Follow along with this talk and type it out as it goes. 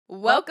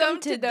Welcome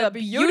to the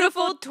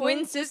Beautiful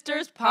Twin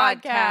Sisters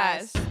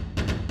podcast.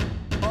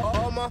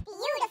 Beautiful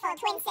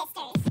twin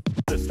sisters.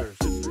 Sisters.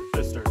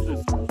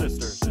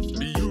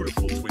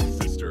 Beautiful twin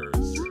sisters.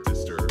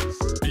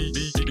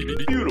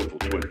 Beautiful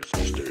twin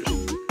sisters.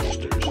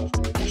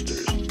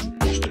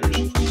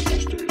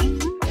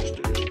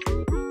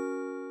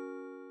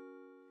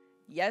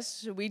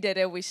 Yes, we did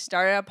it. We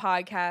started a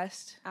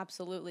podcast.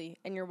 Absolutely.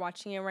 And you're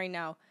watching it right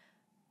now.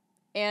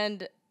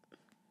 And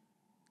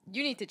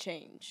you need to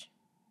change.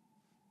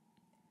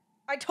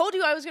 I told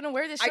you I was going to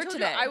wear this shirt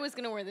today. I was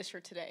going to wear this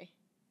shirt today.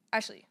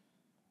 Ashley,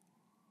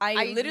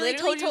 I literally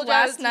told you you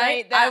last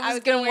night that I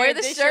was going to wear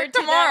this shirt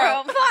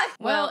tomorrow.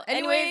 Well,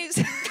 anyways.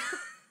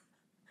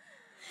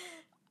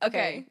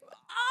 Okay.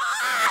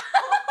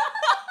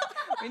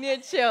 We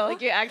need to chill.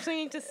 Like, you actually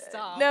need to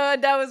stop. No,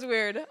 that was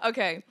weird.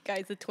 Okay.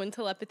 Guys, the twin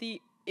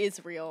telepathy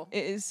is real.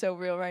 It is so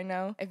real right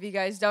now. If you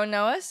guys don't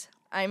know us,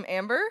 I'm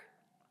Amber.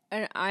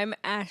 And I'm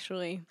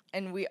Ashley.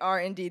 And we are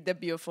indeed the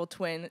Beautiful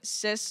Twin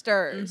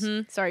Sisters.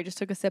 Sorry, I just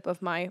took a sip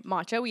of my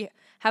matcha. We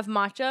have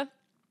matcha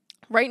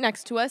right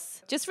next to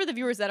us. Just for the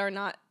viewers that are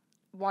not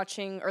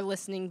watching or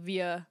listening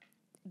via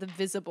the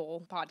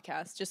visible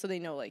podcast, just so they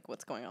know, like,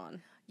 what's going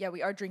on. Yeah,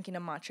 we are drinking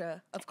a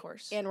matcha, of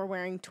course. And we're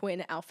wearing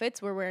twin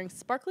outfits. We're wearing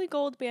sparkly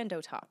gold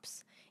bandeau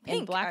tops. Pink,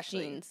 and black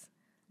actually. jeans.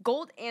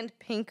 Gold and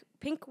pink.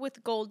 Pink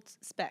with gold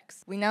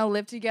specks. We now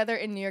live together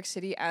in New York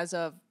City as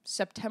of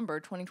September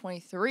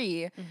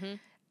 2023.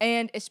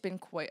 And it's been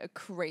quite a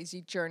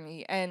crazy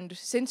journey. And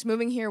since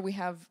moving here, we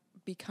have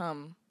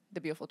become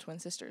the Beautiful Twin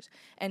Sisters.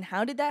 And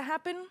how did that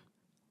happen?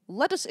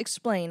 Let us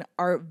explain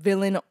our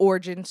villain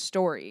origin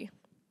story.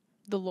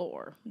 The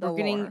lore. The We're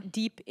getting lore.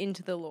 deep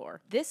into the lore.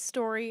 This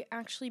story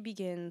actually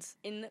begins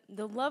in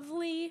the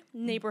lovely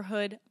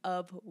neighborhood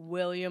of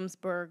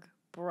Williamsburg,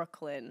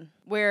 Brooklyn,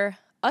 where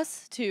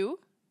us two,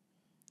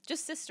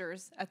 just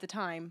sisters at the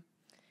time,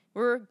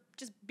 were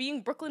just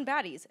being Brooklyn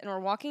baddies, and we're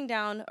walking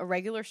down a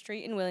regular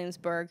street in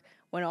Williamsburg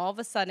when all of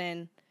a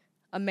sudden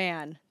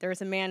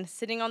there's a man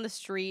sitting on the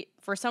street.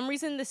 For some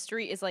reason, the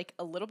street is like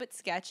a little bit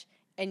sketch,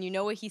 and you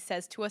know what he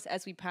says to us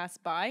as we pass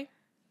by?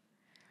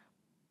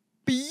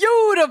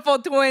 Beautiful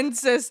Twin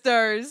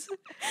Sisters!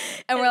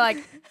 And we're like,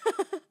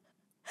 But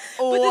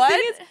what? the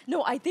thing is,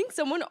 no, I think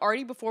someone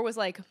already before was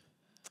like,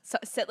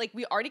 said like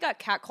we already got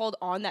catcalled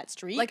on that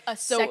street. Like a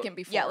second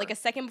before. Yeah, like a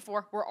second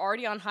before. We're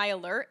already on high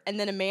alert. And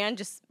then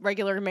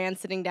regular man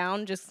sitting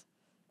down just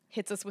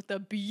hits us with the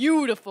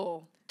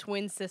beautiful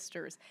twin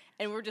sisters.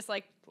 And we're just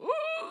like, ooh.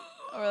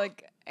 Or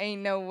like,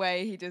 ain't no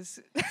way. He just,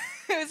 it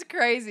was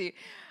crazy.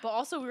 But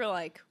also we were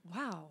like,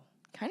 wow.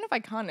 Kind of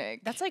iconic.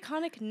 That's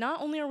iconic.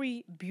 Not only are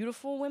we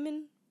beautiful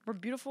women, we're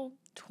beautiful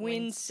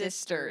twin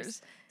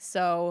sisters.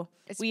 So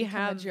It's we become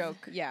a have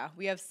joke. Yeah,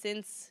 we have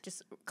since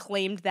just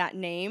claimed that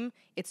name.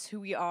 It's who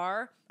we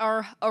are.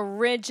 Our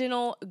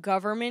original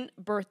government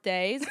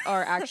birthdays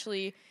are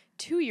actually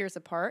 2 years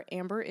apart.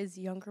 Amber is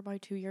younger by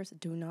 2 years.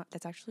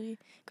 That's actually,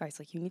 guys,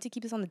 like, you need to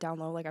keep this on the down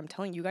low. Like, I'm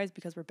telling you guys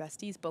because we're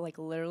besties, but like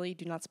literally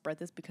do not spread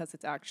this because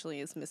it's actually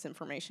is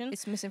misinformation.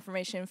 It's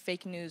misinformation,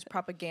 fake news,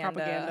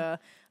 propaganda.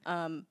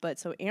 But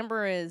so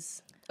Amber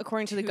is,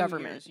 according to the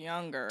government, 2 years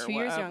younger. 2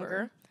 years whatever.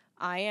 younger.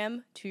 I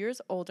am 2 years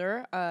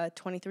older,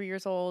 23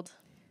 years old.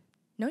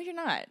 No, you're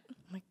not. Oh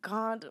my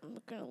God, I'm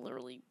gonna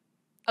literally.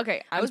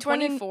 Okay, I I'm was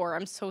born in 24.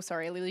 I'm so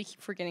sorry. I literally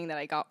keep forgetting that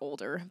I got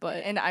older,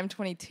 but and I'm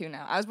 22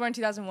 now. I was born in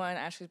 2001.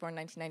 Ashley was born in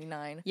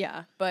 1999.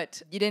 yeah.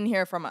 But you didn't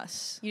hear from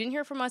us. You didn't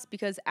hear from us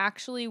because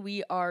actually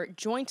we are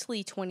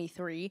jointly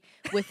 23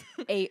 with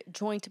a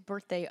joint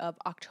birthday of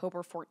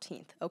October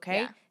 14th,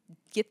 okay? Yeah.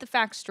 Get the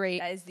facts straight.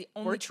 That is the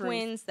only We're truth.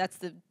 twins. That's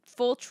the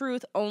full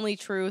truth, only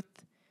truth.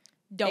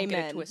 Don't get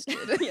Amen. it twisted.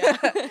 Yeah.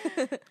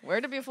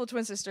 We're the Beautiful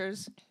Twin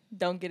Sisters.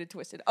 Don't get it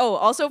twisted. Oh,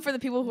 also for the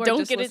people who are Don't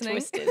just get listening,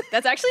 it twisted.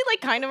 That's actually like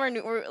kind of our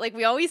new. Like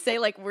we always say,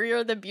 like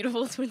we're the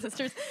beautiful twin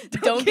sisters.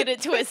 Don't get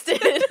it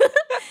twisted.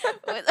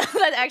 That's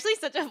actually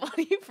such a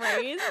funny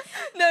phrase.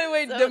 No,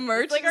 wait, So the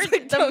merch. like is the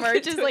 "Don't merch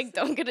get is it like twisted."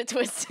 don't get it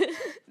twisted.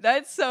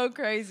 That's so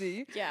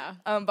crazy. Yeah.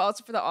 But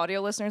also for the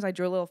audio listeners, I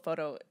drew a little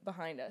photo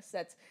behind us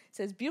that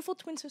says Beautiful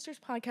Twin Sisters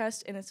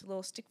Podcast, and it's a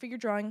little stick figure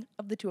drawing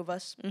of the two of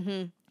us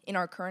in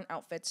our current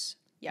outfits.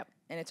 Yep.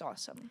 And it's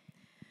awesome.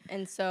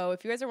 And so,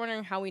 if you guys are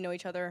wondering how we know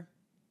each other,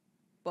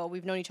 well,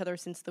 we've known each other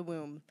since the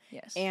womb.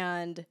 Yes.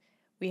 And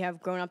we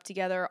have grown up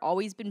together,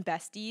 always been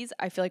besties.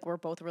 I feel like we're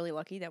both really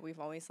lucky that we've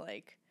always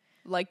like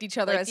Liked each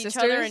other liked as each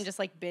sisters. other and just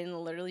like been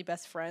literally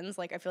best friends.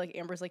 Like I feel like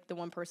Amber's like the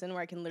one person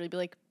where I can literally be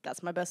like,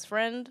 that's my best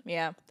friend.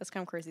 Yeah. That's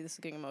kind of crazy. This is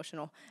getting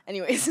emotional.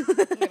 Anyways, I'm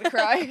gonna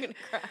cry. I'm gonna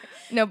cry.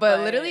 No, but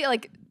But- literally,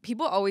 like,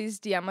 people always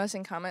DM us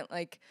and comment,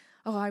 like,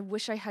 oh, I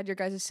wish I had your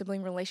guys'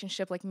 sibling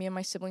relationship. Like, me and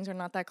my siblings are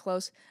not that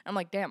close. I'm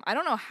like, damn, I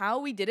don't know how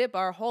we did it, but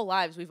our whole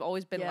lives, we've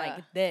always been Yeah.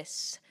 like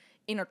this,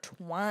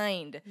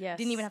 intertwined. Yes.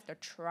 Didn't even have to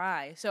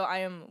try. So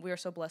we are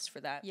so blessed for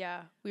that.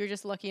 Yeah, we were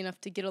just lucky enough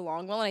to get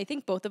along well, and I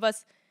think both of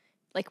us,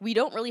 like, we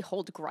don't really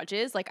hold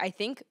grudges. Like, I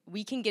think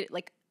we can get,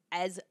 like,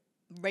 as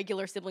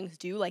regular siblings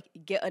do, like,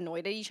 get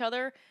annoyed at each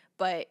other,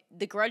 but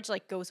the grudge,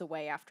 like, goes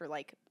away after,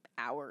 like,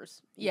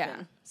 hours. Yeah.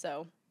 even.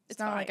 So It's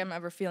not like I'm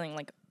ever feeling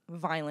like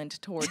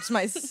violent towards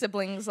my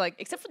siblings. Like,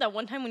 except for that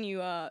one time when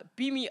you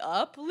beat me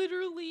up,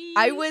 literally.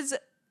 I was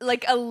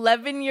like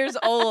 11 years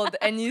old,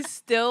 and you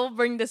still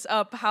bring this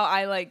up. How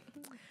I like.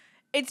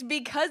 It's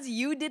because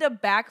you did a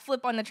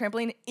backflip on the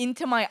trampoline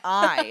into my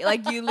eye.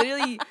 Like, you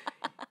literally,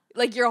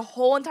 like, your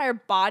whole entire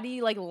body,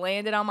 like,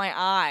 landed on my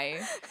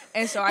eye.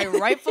 And so I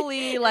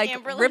rightfully, like,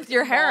 Amber, ripped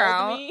your hair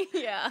mauled out. me.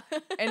 Yeah.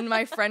 And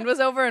my friend was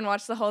over and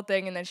watched the whole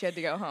thing, and then she had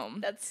to go home.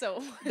 That's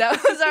so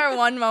That was our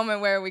one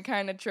moment where we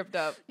kind of tripped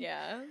up.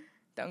 Yeah.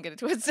 Don't get it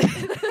twisted.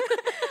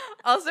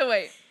 Also,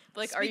 wait.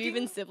 Like, are you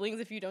even siblings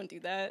if you don't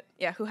do that?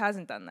 Yeah, who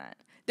hasn't done that?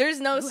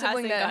 There's no Who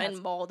sibling hasn't that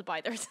gotten mauled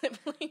by their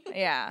sibling?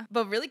 Yeah.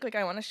 But really quick,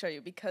 I want to show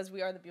you, because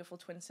we are the beautiful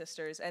twin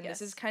sisters, and Yes.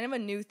 this is kind of a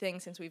new thing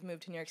since we've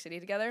moved to New York City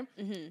together.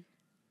 Mm-hmm.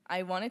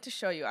 I wanted to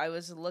show you. I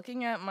was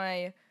looking at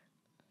my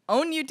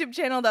own YouTube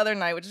channel the other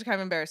night, which is kind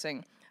of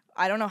embarrassing.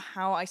 I don't know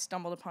how I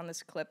stumbled upon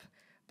this clip,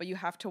 but you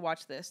have to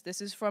watch this.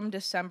 This is from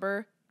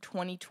December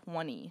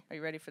 2020. Are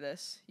you ready for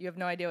this? You have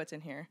no idea what's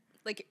in here.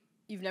 Like,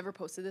 you've never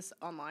posted this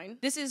online?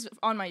 This is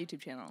on my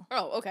YouTube channel.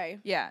 Oh, okay.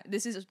 Yeah,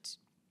 this is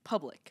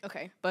public.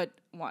 Okay. But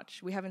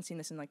watch. We haven't seen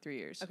this in like 3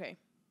 years. Okay.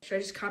 Should I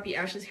just copy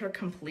Ashley's hair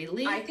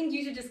completely? I think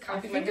you should just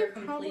copy my hair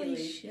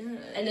completely. Should.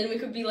 And then we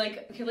could be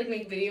like,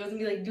 make videos and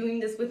be like doing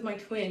this with my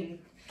twin.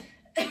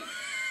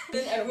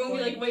 Then everyone will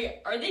be like,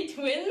 wait, are they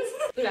twins?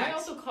 But it might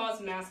also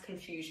cause mass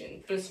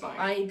confusion, but it's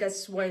fine.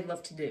 That's what I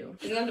love to do.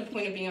 Isn't that the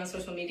point of being on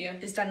social media?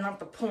 Is that not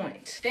the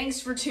point?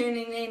 Thanks for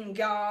tuning in,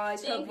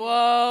 guys.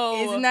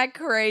 Whoa. Isn't that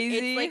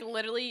crazy? It's like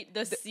literally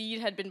the seed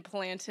had been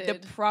planted.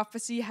 The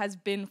prophecy has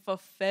been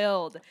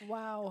fulfilled.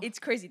 Wow. It's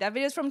crazy. That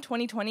video is from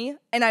 2020,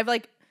 and I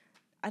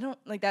don't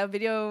like that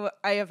video.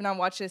 I have not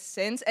watched this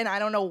since, and I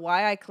don't know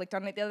why I clicked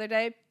on it the other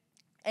day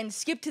and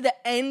skipped to the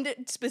end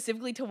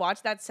specifically to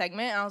watch that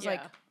segment. And I was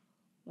like,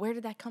 where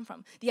did that come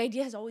from? The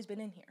idea has always been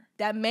in here.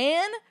 That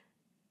man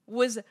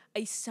was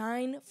a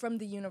sign from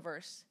the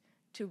universe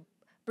to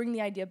bring the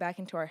idea back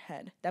into our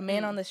head. That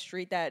man on the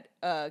street that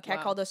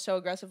catcalled us so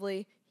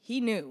aggressively,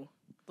 he knew.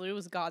 But it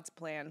was God's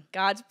plan.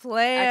 God's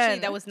plan. Actually,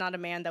 that was not a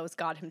man. That was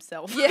God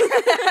himself. Yeah.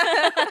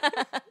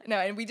 No,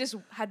 and we just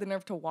had the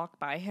nerve to walk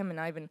by him and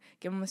not even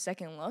give him a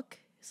second look.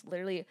 It's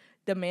literally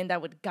the man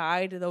that would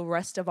guide the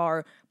rest of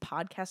our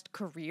podcast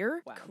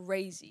career. Wow.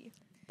 Crazy.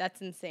 That's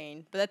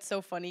insane. But that's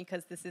so funny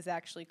because this is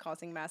actually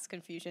causing mass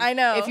confusion. I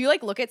know. If you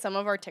like look at some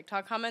of our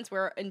TikTok comments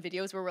where in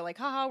videos where we're like,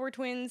 haha, we're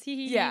twins, hee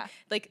hee hee. Yeah.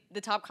 Like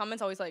the top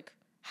comments always like,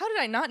 How did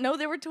I not know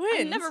they were twins?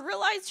 I never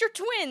realized you're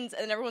twins.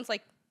 And everyone's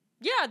like,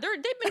 yeah,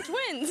 they've been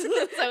twins.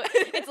 So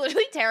it's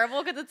literally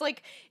terrible because it's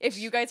like, if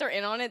you guys are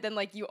in on it, then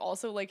like you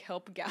also like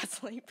help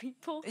gaslight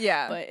people.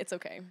 Yeah. But it's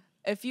okay.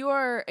 If you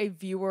are a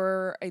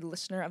viewer, a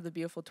listener of the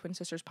Beautiful Twin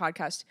Sisters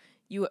podcast,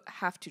 you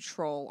have to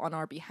troll on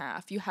our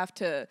behalf. You have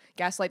to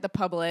gaslight the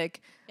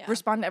public,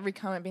 respond to every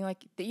comment being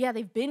like, yeah,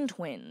 they've been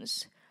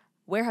twins.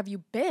 Where have you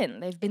been?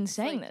 They've been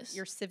saying like this.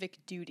 Your civic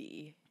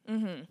duty.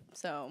 Mm-hmm.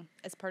 So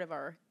as part of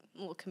our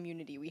little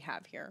community we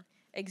have here.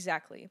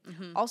 Exactly.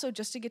 Mm-hmm. Also,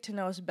 just to get to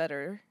know us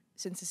better,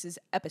 since this is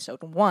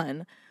episode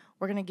 1,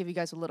 we're going to give you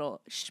guys a little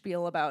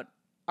spiel about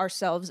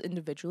ourselves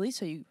individually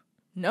so you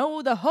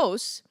know the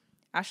hosts.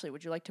 Ashley,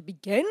 would you like to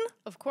begin?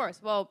 Of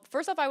course. Well,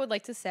 first off, I would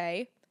like to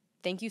say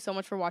thank you so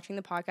much for watching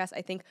the podcast.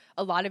 I think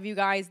a lot of you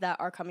guys that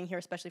are coming here,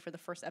 especially for the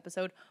first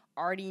episode,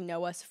 already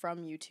know us from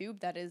YouTube.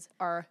 That is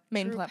our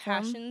main true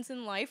platform. Passions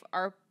in life,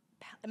 our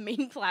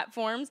main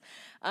platforms.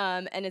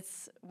 And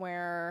it's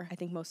where I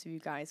think most of you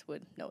guys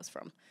would know us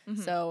from.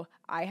 Mm-hmm. So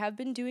I have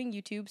been doing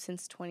YouTube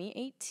since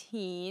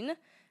 2018,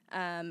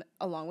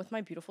 along with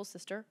my beautiful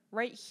sister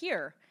right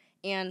here.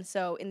 And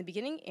so in the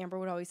beginning, Amber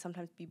would always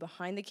sometimes be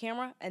behind the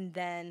camera, and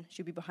then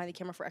she'd be behind the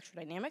camera for extra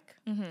dynamic.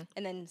 Mm-hmm.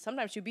 And then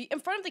sometimes she'd be in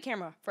front of the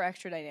camera for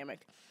extra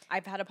dynamic.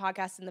 I've had a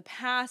podcast in the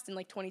past, in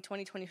like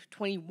 2020,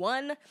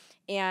 2021,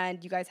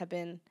 and you guys have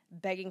been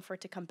begging for it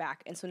to come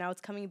back. And so now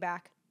it's coming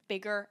back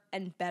bigger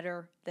and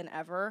better than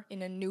ever.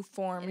 In a new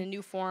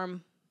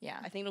form. Yeah.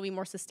 I think it'll be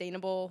more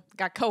sustainable.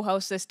 Got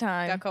co-host this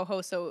time. Got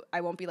co-host, so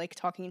I won't be like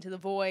talking into the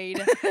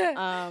void.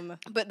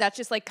 But that's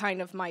just like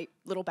kind of my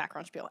little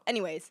background spiel.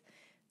 Anyways.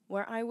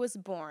 Where I was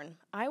born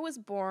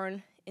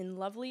in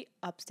lovely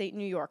upstate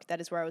New York. That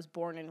is where I was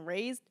born and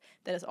raised.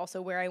 That is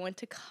also where I went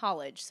to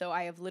college. So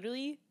I have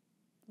literally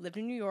lived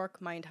in New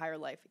York my entire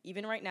life.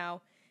 Even right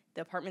now,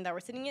 the apartment that we're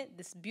sitting in,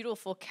 this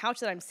beautiful couch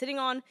that I'm sitting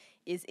on,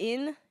 is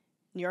in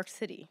New York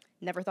City.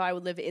 Never thought I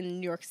would live in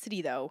New York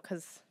City, though,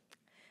 because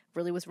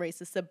really was raised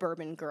a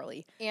suburban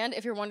girly. And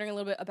if you're wondering a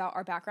little bit about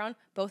our background,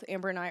 both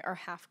Amber and I are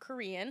half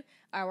Korean.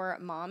 Our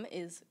mom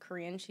is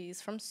Korean.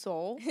 She's from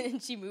Seoul, and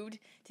she moved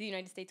to the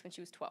United States when she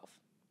was 12.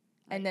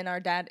 And then our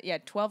dad,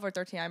 12 or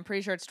 13. I'm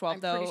pretty sure it's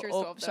 12, though. I'm pretty sure it's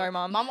 12, though. Sorry,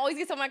 Mom. Mom always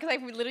gets so mad because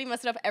I literally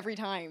mess it up every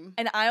time.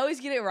 And I always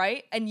get it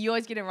right, and you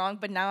always get it wrong,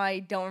 but now I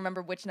don't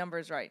remember which number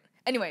is right.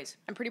 Anyways.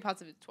 I'm pretty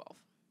positive it's 12.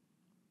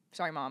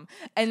 Sorry, Mom.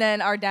 And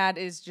then our dad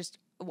is just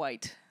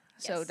white.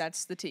 So Yes.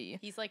 that's the T.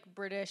 He's like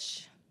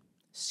British,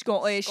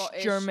 Scottish,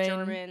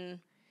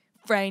 German,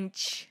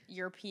 French.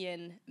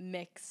 European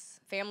mix.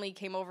 Family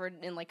came over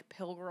in like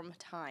pilgrim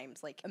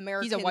times, like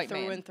American He's a white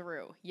through man. and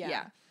through. Yeah.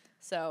 Yeah.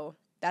 So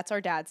that's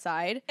our dad's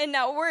side. And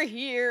now we're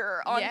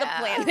here on the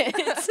planet.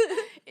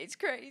 It's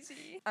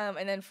crazy.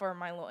 And then for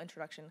my little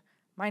introduction,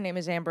 my name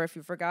is Amber, if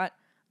you forgot.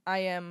 I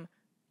am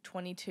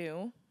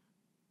 22,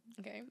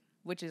 Okay.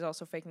 which is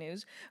also fake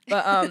news.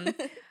 But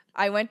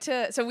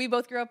so we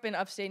both grew up in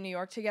upstate New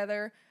York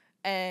together.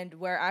 And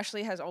where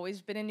Ashley has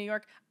always been in New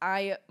York,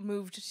 I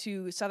moved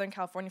to Southern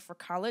California for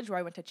college, where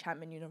I went to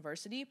Chapman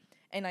University,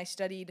 and I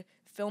studied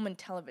film and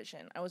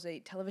television. I was a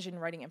television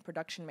writing and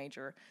production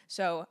major,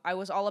 so I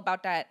was all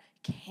about that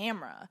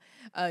camera,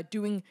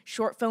 doing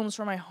short films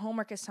for my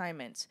homework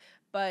assignments.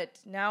 But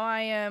now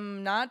I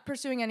am not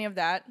pursuing any of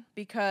that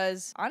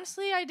because,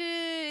 honestly,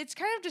 it's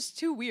kind of just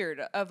too weird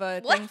of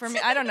a thing for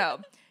me. I don't know.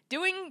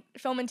 Doing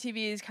film and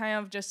TV is kind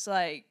of just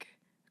like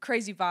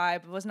crazy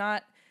vibe. Was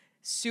not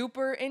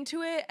super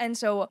into it, and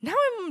so now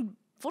I'm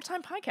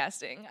full-time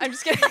podcasting. I'm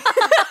just kidding.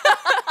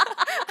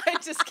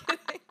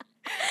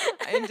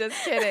 I'm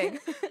just kidding.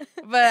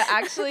 But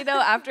actually,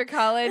 though, after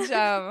college,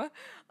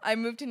 I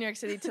moved to New York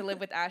City to live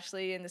with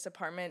Ashley in this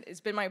apartment. It's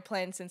been my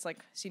plan since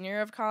like senior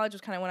year of college. Was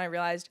kind of when I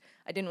realized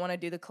I didn't want to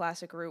do the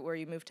classic route where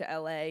you move to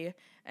LA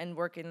and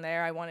work in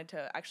there. I wanted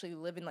to actually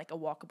live in like a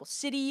walkable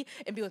city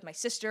and be with my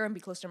sister and be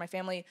close to my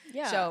family.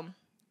 Yeah. So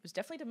it was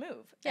definitely to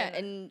move. Yeah,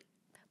 and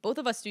both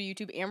of us do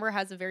YouTube. Amber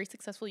has a very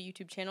successful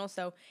YouTube channel,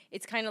 so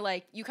it's kind of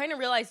like you kind of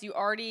realize you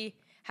already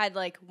had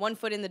like one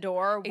foot in the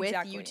door with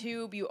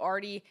YouTube. You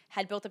already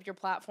had built up your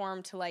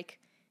platform to like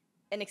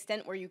an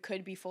extent where you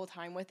could be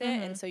full-time with it,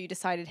 and so you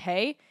decided,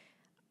 hey,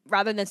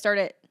 rather than start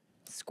at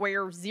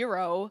square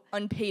zero,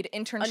 unpaid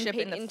internship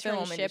in the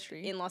film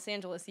industry in Los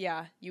Angeles,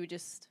 you would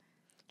just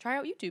try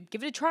out YouTube.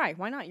 Give it a try.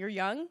 Why not? You're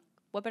young.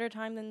 What better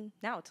time than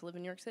now to live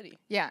in New York City?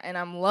 Yeah, and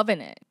I'm loving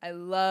it. I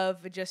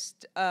love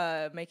just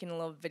making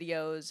little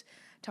videos.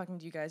 Talking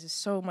to you guys is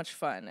so much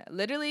fun.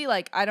 Literally,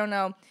 like, I don't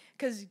know,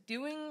 because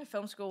doing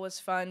film school was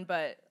fun,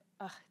 but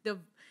the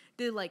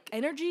like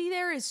energy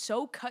there is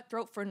so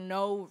cutthroat for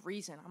no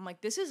reason. I'm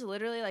like, this is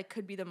literally like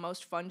could be the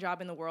most fun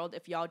job in the world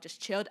if y'all just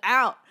chilled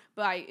out.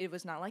 But it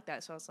was not like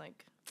that, so I was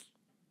like,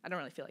 I don't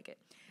really feel like it.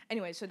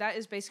 Anyway, so that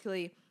is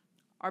basically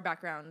our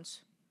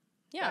backgrounds.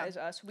 Yeah. That is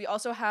us. We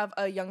also have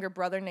a younger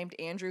brother named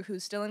Andrew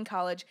who's still in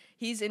college.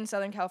 He's in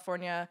Southern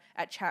California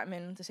at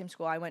Chapman, the same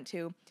school I went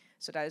to.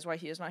 So that is why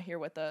he is not here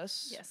with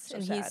us. Yes, so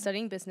and sad. He's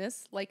studying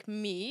business like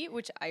me,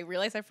 which I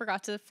realized I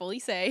forgot to fully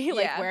say,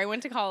 like where I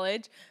went to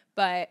college.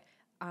 But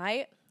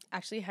I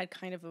actually had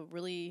kind of a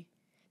really,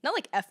 not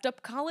like effed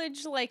up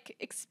college, like,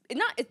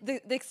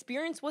 the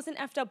experience wasn't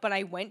effed up, but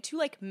I went to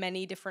like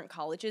many different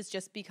colleges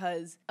just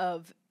because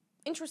of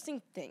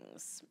interesting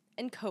things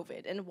and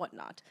COVID and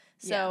whatnot.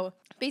 So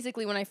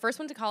basically, when I first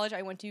went to college,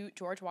 I went to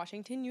George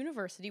Washington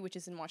University, which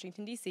is in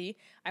Washington, D.C.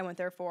 I went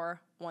there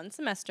for 1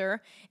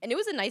 semester, and it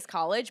was a nice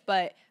college,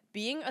 but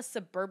being a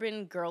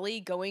suburban girly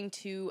going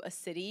to a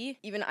city,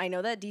 even I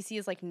know that D.C.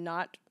 is like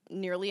not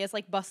nearly as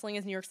like bustling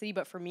as New York City,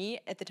 but for me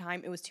at the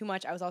time, it was too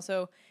much. I was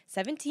also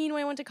 17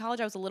 when I went to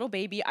college. I was a little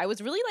baby. I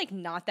was really like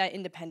not that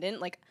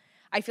independent. Like,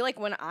 I feel like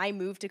when I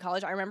moved to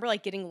college, I remember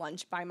like getting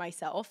lunch by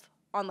myself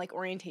on like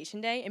orientation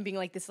day and being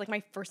like, this is like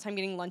my first time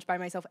getting lunch by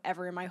myself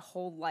ever in my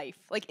whole life.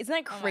 Like, isn't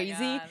that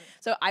crazy?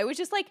 So I was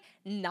just like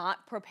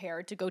not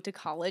prepared to go to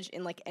college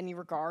in like any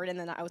regard. And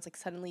then I was like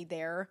suddenly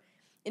there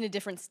in a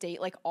different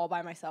state, like all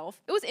by myself.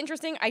 It was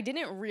interesting. I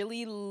didn't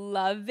really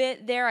love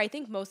it there. I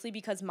think mostly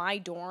because my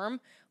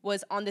dorm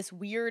was on this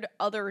weird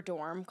other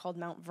dorm called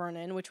Mount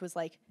Vernon, which was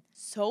like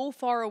so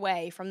far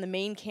away from the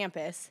main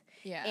campus.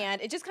 Yeah.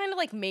 And it just kind of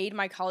like made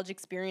my college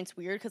experience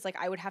weird because like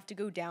I would have to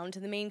go down to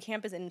the main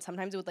campus and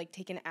sometimes it would like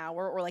take an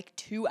hour or like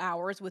 2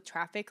 hours with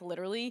traffic,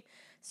 literally.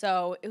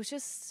 So it was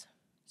just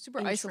super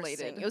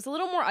isolated. It was a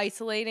little more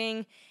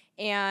isolating,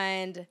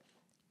 and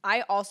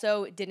I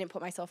also didn't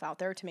put myself out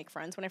there to make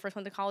friends when I first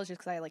went to college just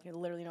because I like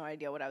literally no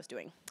idea what I was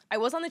doing. I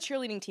was on the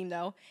cheerleading team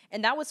though,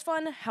 and that was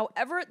fun.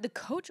 However, the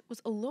coach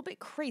was a little bit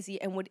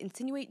crazy and would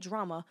insinuate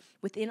drama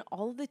within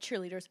all of the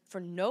cheerleaders for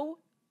no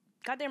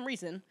goddamn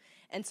reason.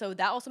 And so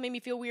that also made me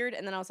feel weird.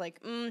 And then I was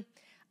like,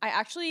 I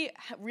actually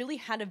really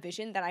had a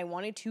vision that I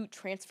wanted to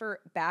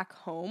transfer back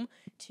home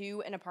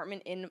to an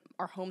apartment in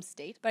our home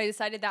state. But I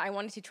decided that I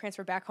wanted to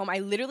transfer back home. I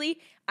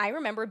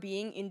remember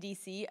being in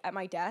DC at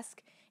my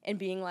desk and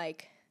being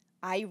like,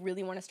 I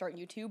really want to start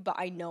YouTube, but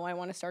I know I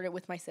want to start it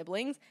with my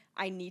siblings.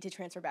 I need to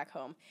transfer back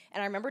home.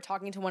 And I remember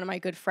talking to one of my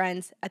good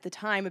friends at the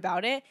time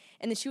about it.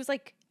 And then she was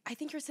like, I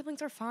think your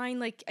siblings are fine.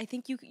 Like, I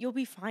think you'll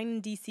be fine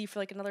in DC for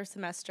like another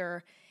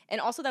semester.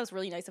 And also that was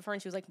really nice of her.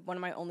 And she was like one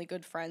of my only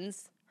good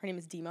friends. Her name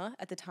is Dima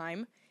at the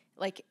time,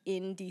 like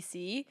in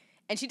DC.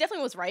 And she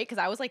definitely was right, because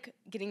I was like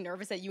getting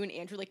nervous that you and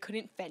Andrew like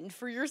couldn't fend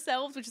for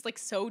yourselves, which is like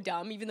so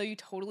dumb, even though you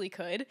totally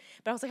could.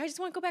 But I was like, I just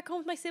want to go back home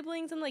with my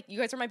siblings, and like you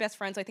guys are my best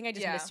friends. So I think I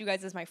just missed you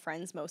guys as my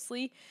friends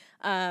mostly.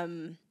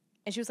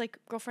 And she was like,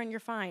 girlfriend, you're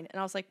fine. And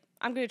I was like,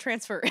 I'm going to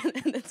transfer.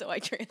 And then so I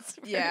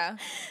transferred. Yeah.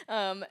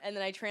 And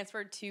then I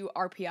transferred to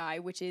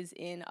RPI, which is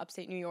in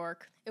upstate New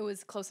York. It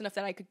was close enough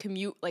that I could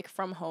commute like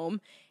from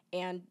home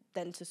and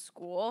then to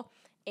school.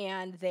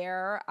 And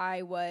there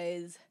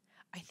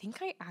I think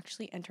I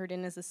actually entered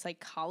in as a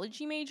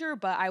psychology major,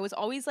 but I was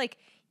always like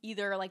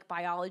either like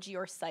biology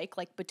or psych,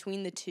 like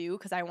between the two,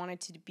 because I wanted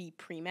to be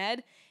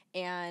pre-med.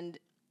 And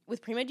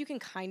with pre-med, you can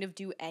kind of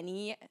do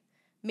any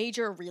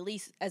major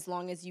really as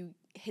long as you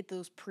hit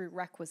those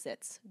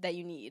prerequisites that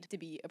you need to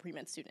be a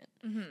pre-med student.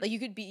 Like you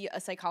could be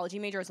a psychology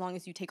major as long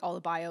as you take all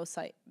the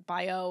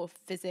bio,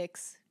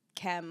 physics,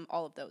 chem,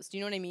 all of those. Do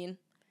you know what I mean?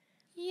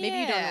 Yeah, Maybe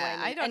you don't know what I mean.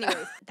 I don't Anyways,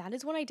 know. that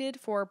is what I did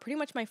for pretty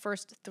much my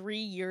first 3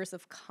 years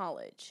of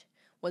college,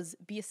 was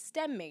be a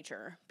STEM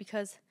major,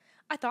 because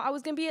I thought I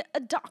was going to be a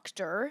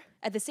doctor.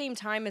 At the same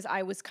time as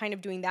I was kind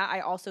of doing that,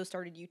 I also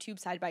started YouTube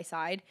side by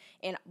side,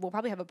 and we'll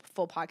probably have a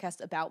full podcast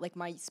about like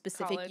my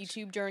specific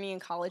YouTube journey and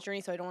college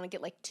journey, so I don't want to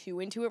get like too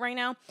into it right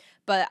now.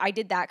 But I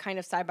did that kind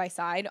of side by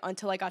side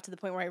until I got to the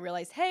point where I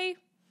realized, hey,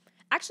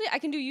 actually I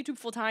can do YouTube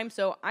full time,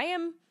 so I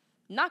am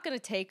not going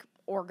to take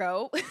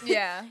Orgo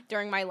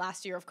during my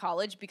last year of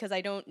college because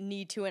I don't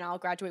need to, and I'll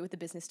graduate with a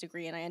business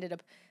degree. And I ended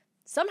up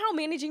somehow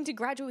managing to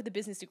graduate with a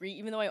business degree,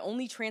 even though I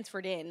only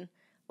transferred in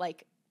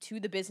like to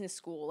the business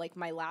school like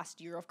my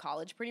last year of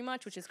college pretty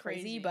much, which is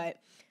crazy. But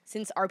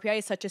since RPI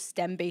is such a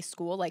STEM-based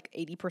school, like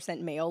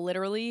 80% male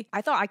literally,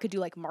 I thought I could do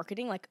like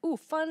marketing, like, ooh,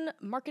 fun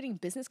marketing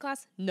business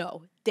class.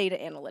 No, data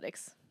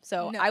analytics.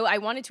 So I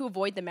wanted to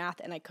avoid the math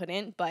and I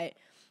couldn't, but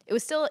it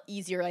was still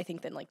easier, I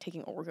think, than like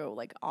taking Orgo,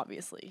 like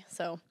obviously.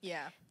 So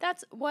Yeah.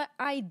 that's what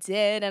I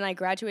did, and I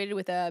graduated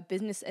with a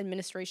business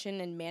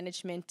administration and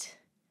management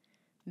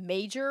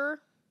major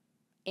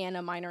and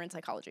a minor in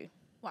psychology.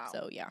 Wow.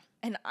 So yeah,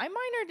 And I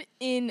minored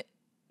in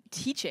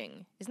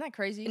teaching. Isn't that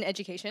crazy? in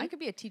education. I could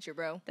be a teacher,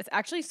 bro. That's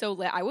actually so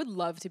lit. I would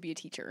love to be a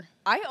teacher.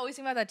 I always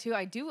think about that too.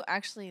 I do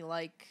actually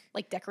like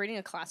Like decorating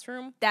a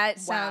classroom. that.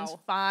 Sounds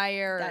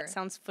fire. That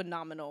sounds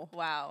phenomenal.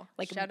 Wow.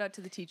 Like, Shout out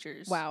to the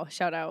teachers. Wow,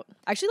 shout out.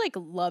 I actually like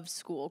loved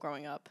school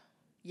growing up.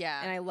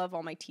 Yeah. And I love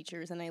all my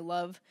teachers, and I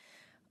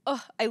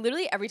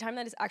literally every time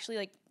that is actually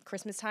like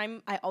Christmas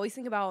time, I always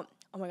think about,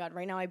 oh my God,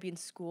 right now I'd be in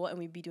school and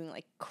we'd be doing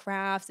like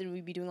crafts and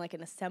we'd be doing like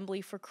an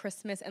assembly for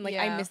Christmas. And like,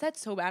 I miss that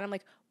so bad. I'm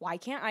like, why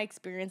can't I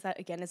experience that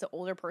again as an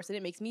older person?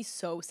 It makes me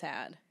so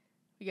sad.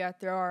 We gotta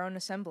throw our own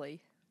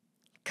assembly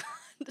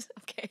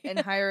Okay. and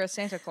hire a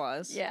Santa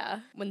Claus. Yeah.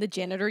 When the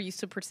janitor used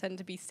to pretend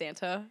to be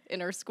Santa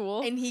in our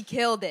school. And he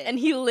killed it. And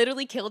he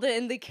literally killed it,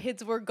 and the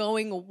kids were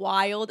going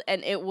wild,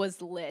 and it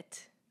was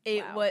lit.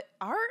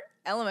 Our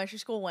elementary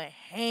school went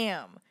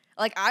ham.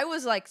 Like, I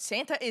was like,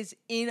 Santa is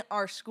in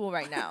our school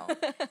right now.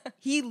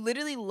 He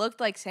literally looked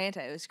like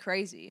Santa. It was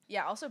crazy.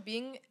 Yeah, also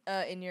being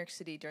in New York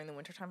City during the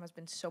wintertime has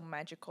been so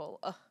magical.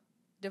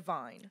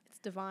 Divine. It's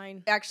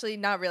divine. Actually,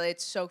 not really.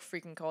 It's so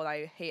freaking cold.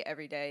 I hate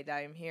every day that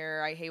I'm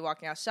here. I hate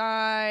walking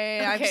outside.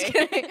 Okay. I'm just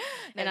kidding.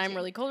 And I'm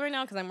really cold right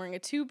now because I'm wearing a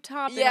tube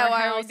top in Yeah, our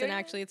why are we house, doing and that?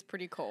 actually it's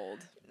pretty cold.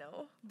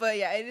 No. But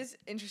yeah, it is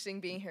interesting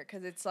being here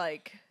because it's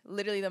like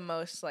literally the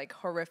most like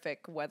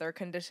horrific weather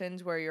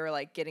conditions where you're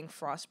like getting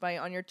frostbite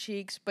on your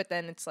cheeks, but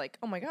then it's like,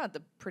 oh my God,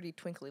 the pretty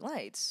twinkly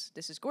lights.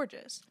 This is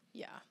gorgeous.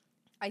 Yeah.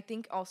 I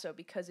think also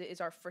because it is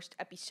our first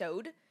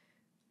episode,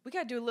 we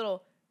gotta do a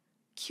little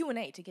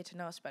Q&A to get to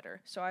know us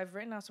better. So I've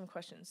written out some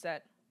questions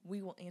that we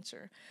will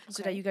answer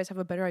so that you guys have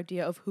a better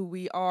idea of who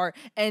we are.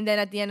 And then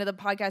at the end of the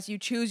podcast, you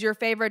choose your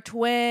favorite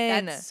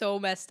twin. That's so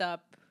messed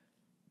up.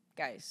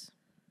 Guys,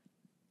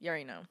 you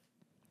already know.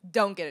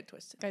 Don't get it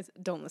twisted. Guys,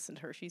 don't listen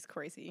to her. She's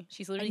crazy.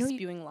 She's know literally you-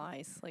 spewing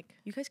lies. Like,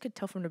 You guys could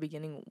tell from the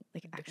beginning,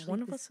 like actually,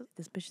 one of this, us.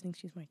 this bitch thinks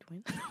she's my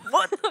twin.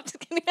 What? I'm just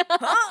kidding.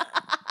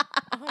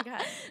 Oh my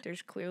God.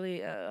 There's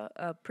clearly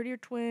a prettier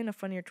twin, a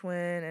funnier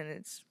twin, and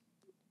it's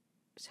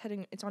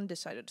on this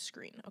side of the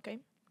screen, okay?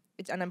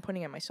 And I'm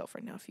pointing at myself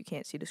right now if you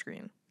can't see the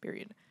screen,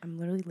 period. I'm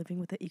literally living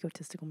with an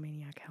egotistical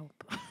maniac.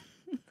 Help.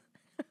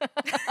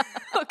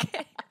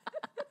 Okay.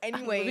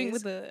 Anyways, living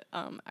with a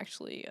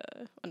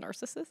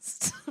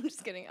narcissist. I'm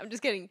just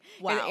kidding.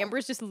 Wow. And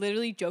Amber's just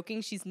literally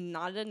joking. She's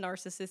not a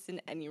narcissist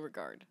in any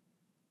regard.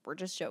 We're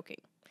just joking.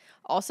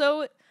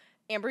 Also,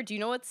 Amber, do you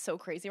know what's so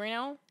crazy right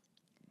now?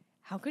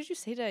 How could you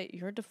say that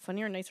you're the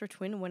funnier, nicer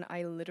twin when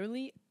I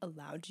literally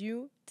allowed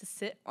you to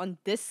sit on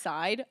this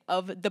side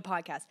of the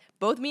podcast?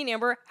 Both me and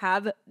Amber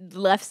have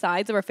left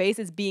sides of our face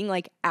as being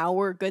like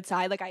our good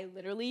side. Like I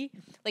literally,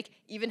 like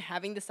even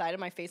having the side of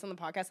my face on the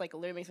podcast, like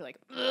literally makes me like,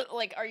 ugh,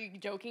 like, are you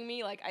joking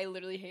me? Like I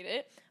literally hate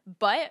it.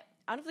 But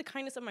out of the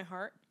kindness of my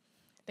heart,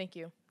 Thank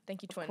you,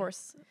 twin. of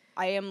course,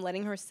 I am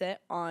letting her sit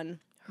on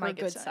her My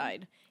good good side.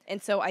 side.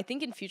 And so I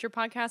think in future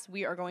podcasts,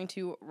 we are going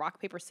to rock,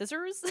 paper,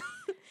 scissors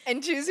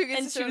And choose who gets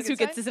and to sit on choose the who good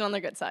gets side? to sit on their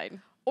good side.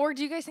 Or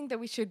do you guys think that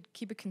we should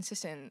keep it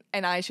consistent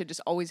and I should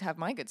just always have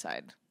my good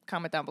side?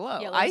 Comment down below.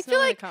 Yeah, let I us know feel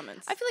in the like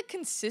comments. I feel like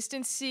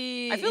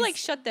consistency. I feel like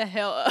shut the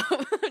hell up.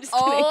 I'm just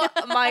oh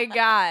kidding. my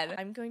God.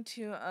 I'm going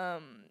to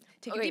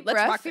take a Okay, deep let's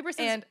breath rock, paper,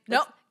 scissors.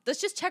 and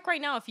Let's just check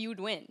right now if you would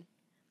win.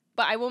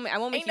 But I won't make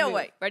Ain't you no move.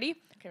 way. Ready?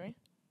 Okay, ready?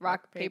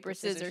 Rock, paper,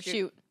 scissors,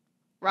 shoot.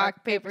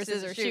 Rock, paper,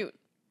 scissors, shoot.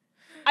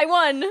 I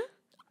won.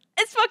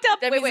 It's fucked up.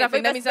 That means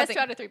nothing. That means best nothing.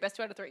 2 out of 3. Best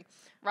 2 out of 3.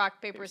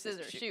 Rock, paper,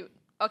 scissors, shoot.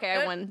 Okay,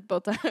 I won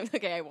both times.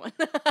 Okay, I won.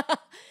 But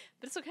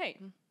it's okay.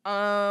 No,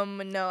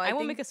 I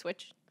won't make a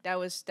switch. that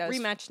was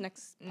Rematch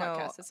next No.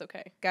 podcast. It's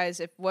okay. guys.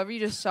 If whatever you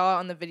just saw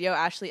on the video,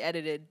 Ashley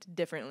edited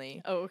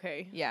differently. Oh,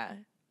 okay. Yeah,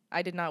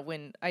 I did not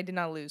win. I did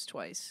not lose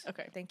twice.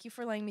 Okay. Thank you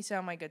for letting me sit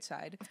on my good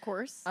side. Of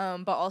course.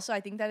 But also I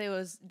think that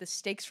the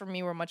stakes for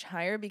me were much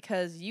higher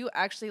because you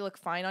actually look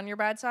fine on your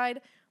bad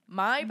side.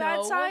 My bad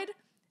No. side,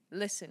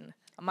 listen,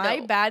 my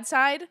No. bad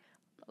side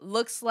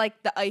looks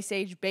like the Ice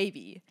Age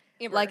baby.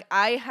 Amber. Like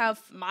I have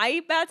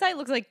my bad side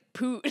looks like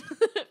poot.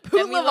 Poot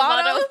Demi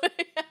Lovato?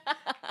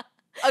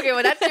 Okay,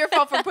 well that's your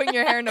fault for putting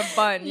your hair in a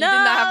bun. You did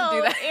not have to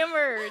do that.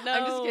 Amber, no.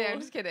 I'm just kidding. I'm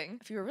just kidding.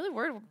 If you were really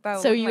worried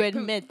about So looking you like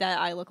poop- admit that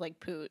I look like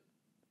poot.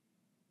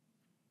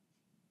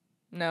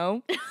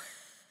 No.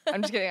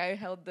 I'm just kidding. I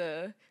held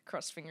the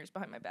crossed fingers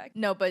behind my back.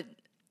 No, but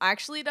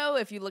actually though,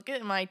 if you look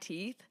at my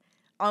teeth,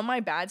 on my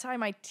bad side,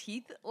 my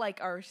teeth like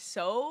are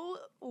so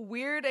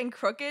weird and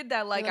crooked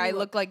that like let me I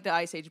look like the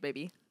Ice Age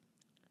baby.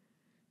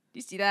 Do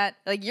you see that?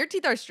 Like your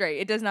teeth are straight.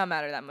 It does not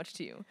matter that much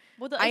to you.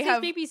 Well, the I Ice Age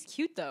have- baby's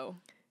cute though.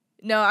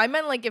 No, I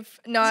meant like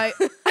I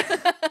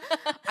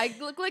I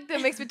look like the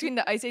mix between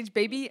the Ice Age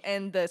baby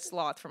and the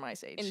sloth from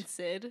Ice Age. And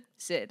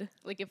Sid.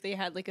 like if they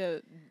had like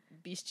a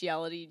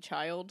bestiality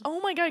child. Oh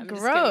my god, I'm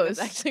just kidding, gross.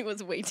 that actually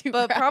was way too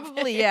But graphic.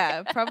 probably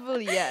yeah,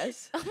 probably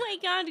yes. Oh my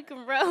god,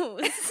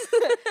 gross.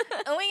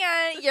 Oh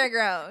my god, you're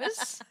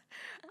gross.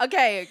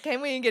 Okay,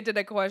 can we get to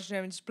the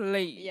questions,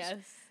 please? Yes.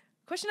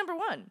 Question number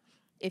 1.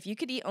 If you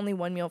could eat only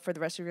one meal for the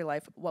rest of your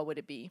life, what would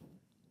it be?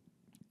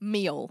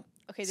 Meal.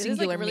 Okay, this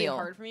Singular is like really meal.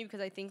 hard for me because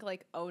I think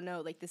like, oh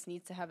no, like this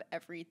needs to have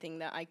everything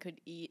that I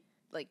could eat,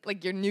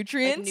 Like your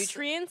nutrients? like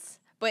nutrients.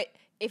 But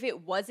if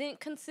it wasn't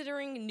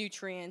considering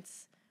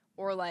nutrients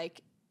or like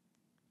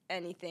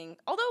anything,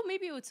 although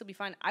maybe it would still be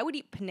fine, I would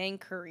eat Penang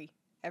curry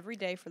every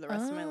day for the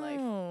rest of my life.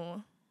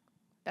 Oh.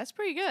 That's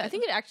pretty good. I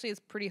think it actually is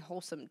pretty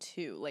wholesome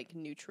too, like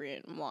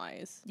nutrient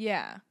wise.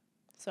 Yeah.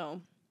 So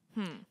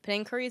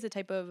Penang curry is a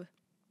type of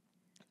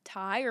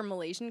Thai or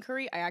Malaysian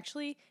curry.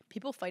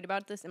 People fight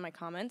about this in my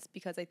comments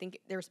because I think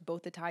there's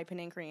both a Thai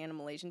Penang curry and a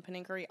Malaysian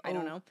Penang curry. I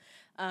don't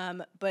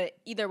know. But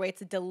either way,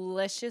 it's a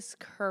delicious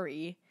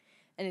curry.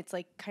 And it's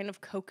like kind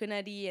of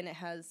coconutty and it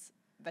has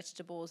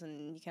vegetables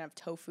and you can have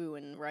tofu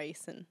and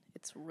rice and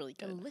it's really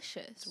good.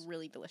 Delicious. It's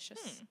really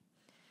delicious.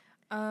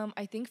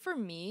 I think for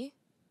me,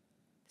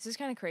 this is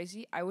kind of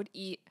crazy. I would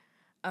eat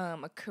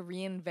a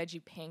Korean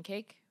veggie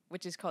pancake,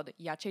 which is called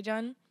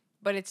yachaejang,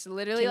 but it's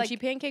literally Kimchi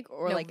like pancake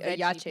or no, like a veggie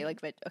yache, pan- like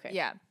veg. Okay.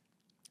 yeah,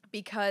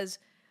 because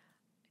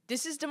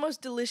this is the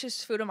most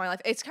delicious food of my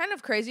life. It's kind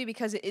of crazy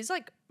because it is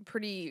like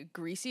pretty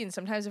greasy, and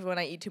sometimes when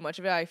I eat too much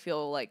of it, I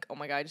feel like, oh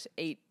my god, I just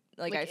ate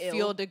like I Like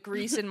feel ill. the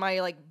grease in my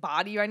like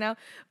body right now.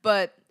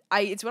 But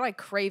it's what I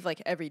crave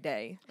like every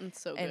day,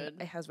 It's so and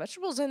good. it has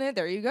vegetables in it.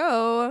 There you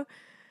go.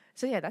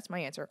 So yeah, that's my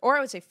answer. Or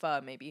I would say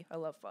pho maybe. I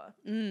love pho.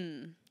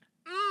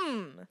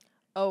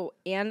 Oh,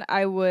 and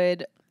I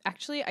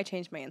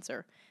changed my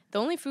answer. The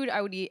only food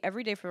I would eat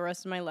every day for the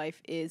rest of my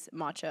life is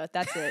matcha.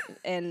 That's it.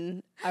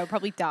 And I would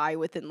probably die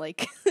within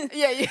like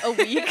Yeah, a week.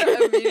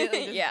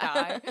 immediately just Yeah.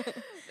 die.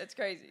 That's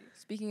crazy.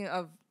 Speaking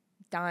of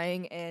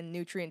dying and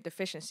nutrient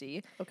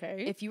deficiency,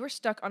 Okay. if you were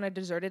stuck on a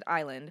deserted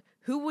island,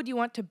 who would you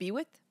want to be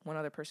with? One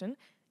other person.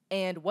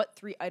 And what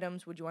 3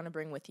 items would you want to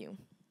bring with you?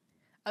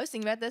 I was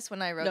thinking about this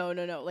when I wrote.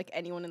 no. Like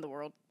anyone in the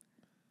world.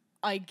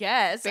 I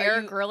guess.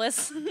 Bear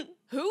Grylls.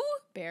 Who?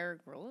 Bear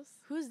Grylls?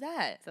 Who's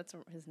that? That's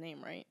his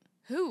name, right?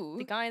 Who?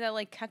 The guy that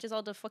like catches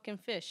all the fucking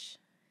fish.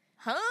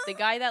 Huh? The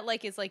guy that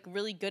like is like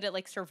really good at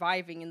like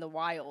surviving in the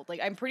wild. Like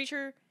I'm pretty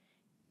sure.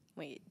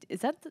 Wait, is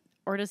that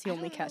or does he I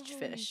only don't know catch who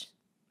fish?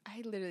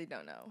 I literally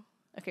don't know.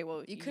 Okay,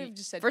 well You could have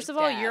just said. First your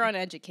of all, dad. you're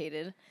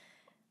uneducated.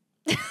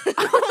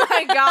 Oh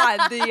my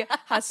god, the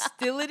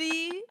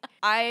hostility.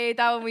 I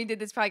thought when we did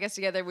this podcast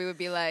together, we would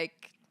be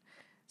like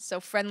so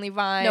friendly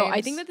vibes. No,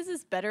 I think that this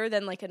is better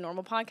than like a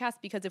normal podcast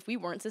because if we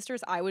weren't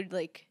sisters, I would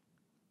like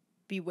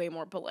be way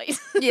more polite.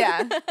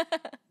 Yeah.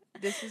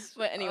 This is.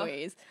 But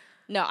anyways,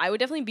 no, I would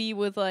definitely be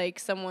with like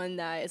someone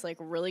that is like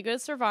really good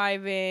at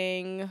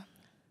surviving.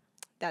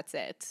 That's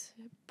it.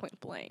 Point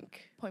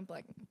blank. Point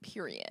blank.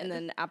 Period. And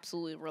then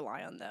absolutely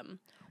rely on them.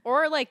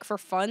 Or like for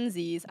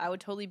funsies, I would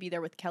totally be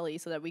there with Kelly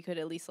so that we could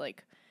at least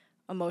like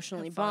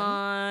emotionally Have fun.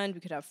 bond. We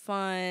could have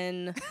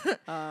fun.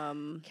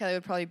 Kelly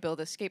would probably build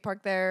a skate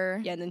park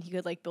there. Yeah, and then he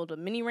could like build a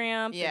mini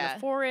ramp in Yeah. the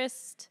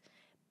forest,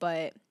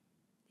 but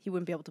he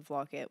wouldn't be able to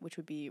vlog it, which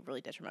would be really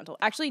detrimental.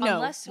 Actually, no.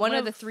 Unless one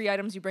of the 3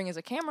 items you bring is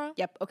a camera.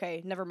 Yep.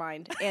 Okay. Never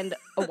mind. And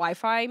a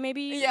Wi-Fi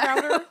maybe Yeah.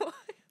 router.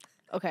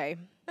 Okay.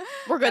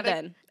 We're good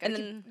Gotta- then. Gotta And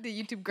keep then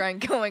the YouTube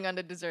grind going on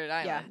the deserted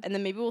island. yeah, and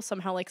then maybe we'll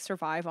somehow like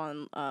survive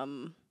on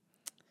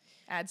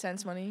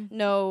AdSense money.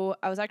 no,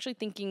 I was actually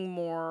thinking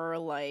more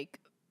like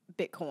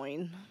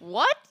Bitcoin.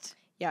 What?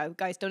 Yeah,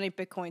 guys, donate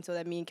Bitcoin so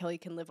that me and Kelly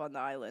can live on the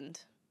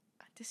island.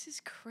 This is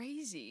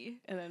crazy.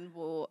 And then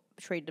we'll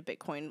trade the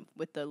Bitcoin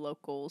with the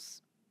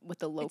locals with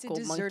the local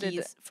deserted-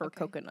 monkeys for okay.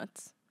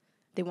 coconuts.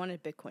 They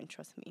wanted Bitcoin,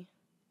 trust me.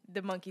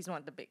 The monkeys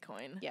want the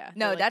Bitcoin. Yeah.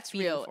 No, they're, like, that's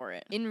feeding real. for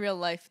it. In real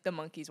life, the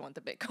monkeys want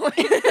the Bitcoin.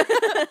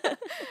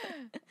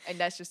 And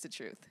that's just the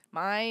truth.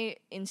 My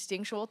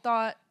instinctual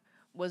thought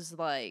was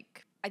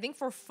like, I think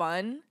for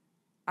fun,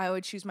 I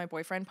would choose my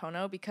boyfriend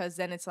Pono because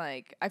then it's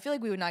like, I feel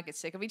like we would not get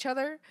sick of each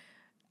other.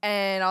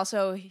 And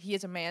also, he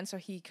is a man, so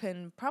he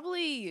can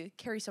probably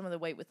carry some of the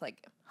weight with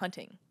like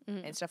hunting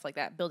and stuff like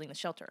that, building the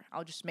shelter.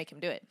 I'll just make him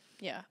do it.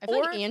 Yeah. I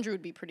feel like Or- Andrew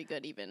would be pretty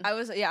good even. I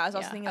was also Yeah,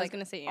 thinking I was like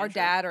gonna say our Andrew.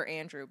 dad or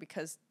Andrew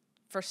because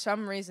for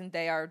some reason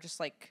they are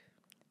just like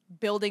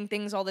building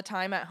things all the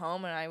time at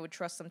home, and I would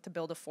trust them to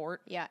build a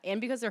fort. Yeah,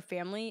 and because they're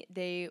family,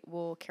 they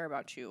will care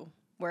about you.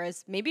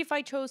 Whereas maybe if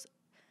I chose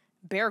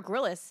Bear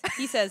Grylls,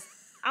 he says,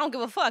 I don't give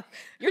a fuck.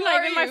 You're Who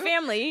not are even my you?"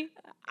 family.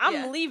 I'm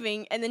Yeah.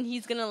 leaving. And then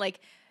he's going to like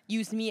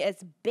use me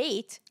as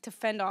bait to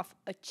fend off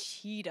a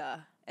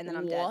cheetah. And then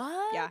I'm dead.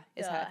 Yeah,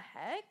 it's the head.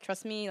 heck?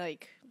 Trust me,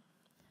 like,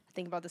 I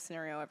think about this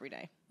scenario every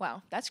day.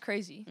 Wow, that's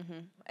crazy.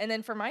 And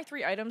then for my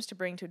 3 items to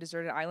bring to a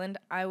deserted island,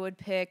 I would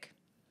pick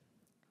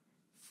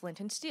flint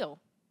and steel,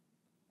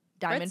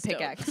 diamond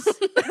Redstone. pickaxe,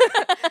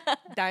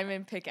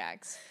 diamond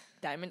pickaxe,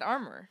 diamond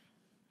armor.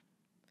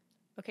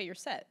 Okay, you're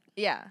set.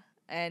 Yeah,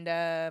 and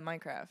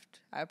Minecraft.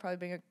 I would probably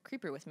bring a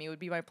creeper with me. It would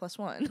be my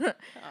 +1.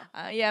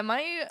 Yeah,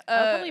 my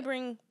I'll probably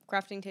bring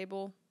crafting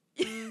table,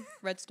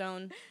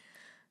 redstone,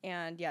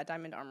 and yeah,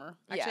 diamond armor.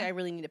 Actually, Yeah. I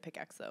really need a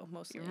pickaxe though,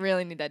 mostly. you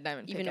really need that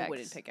diamond Even pickaxe. a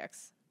wooden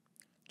pickaxe.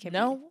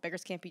 No.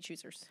 Beggars can't be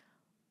choosers.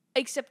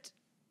 Except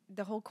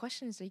the whole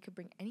question is that you could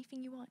bring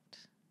anything you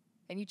want.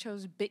 And you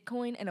chose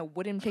Bitcoin and a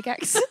wooden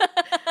pickaxe.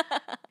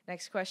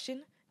 Next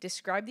question.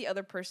 Describe the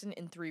other person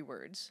in 3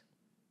 words.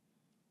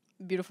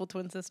 Beautiful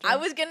twin sister. I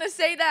was going to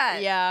say that.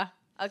 Yeah.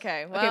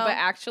 Okay, well. Okay, but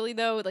actually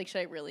though, like, should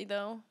I really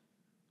though?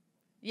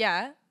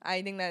 yeah,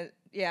 I think that,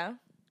 yeah.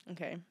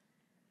 Okay.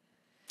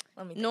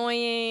 Let me think.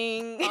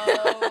 Annoying.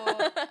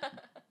 Oh.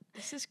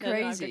 This is No, no,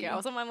 I'm crazy. joking.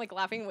 Also, I'm like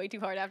laughing way too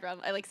hard after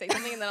I like say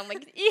something and then I'm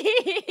like,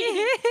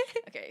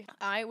 okay.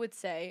 I would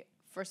say,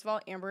 first of all,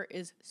 Amber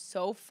is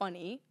so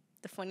funny.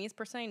 The funniest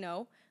person I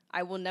know.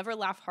 I will never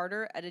laugh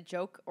harder at a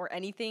joke or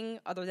anything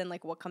other than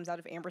like what comes out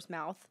of Amber's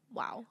mouth.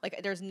 Wow.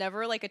 Like there's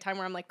never like a time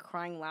where I'm like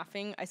crying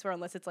laughing. I swear,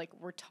 unless it's like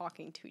we're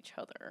talking to each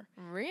other.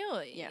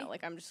 Really? Yeah,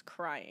 like I'm just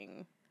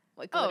crying.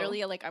 Like Oh.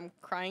 literally, like I'm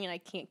crying and I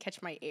can't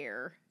catch my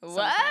air. What?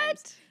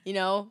 sometimes. You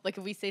know, like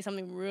if we say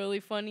something really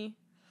funny,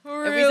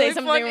 Really if we say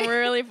something funny.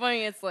 really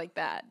funny, it's like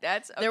that.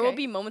 That's There will okay.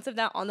 be moments of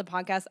that on the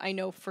podcast. I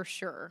know for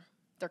sure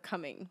they're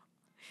coming.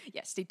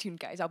 Yeah, stay tuned,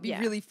 guys. I'll be Yeah.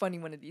 really funny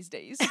one of these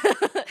days. guys,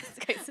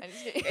 I'm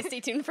just kidding. guys, stay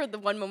tuned for the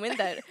one moment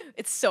that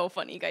it's so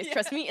funny, guys. Yeah.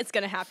 Trust me, it's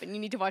gonna happen. You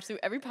need to watch through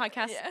every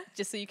podcast Yeah.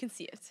 just so you can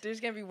see it. There's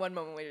going to be one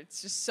moment where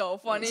it's just so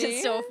funny. It's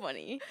just so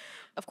funny.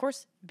 Of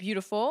course,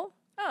 beautiful.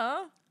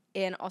 Oh.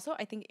 And also,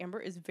 I think Amber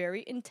is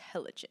very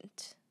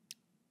intelligent.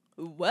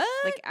 What?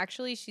 Like,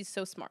 actually, she's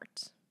so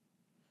smart.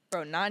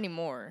 Bro, not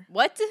anymore.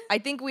 What? I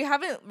think we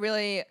haven't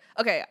really.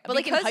 Okay, But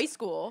like in because- high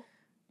school.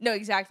 No,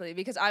 exactly.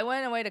 Because I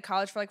went away to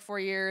college for like 4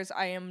 years.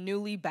 I am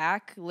newly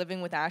back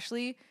living with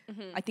Ashley.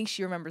 I think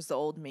she remembers the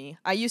old me.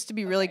 I used to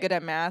be really Okay. good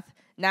at math.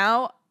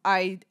 Now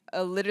I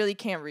literally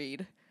can't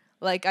read.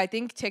 Like, I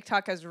think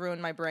TikTok has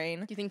ruined my brain.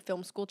 Do you think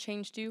film school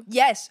changed you?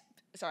 Yes.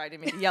 Sorry, I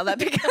didn't mean to yell that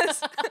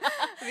because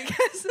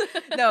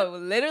no,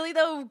 literally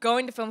though,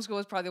 going to film school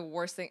was probably the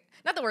worst thing.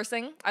 Not the worst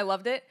thing. I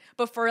loved it,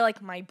 but for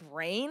like my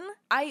brain,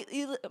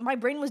 my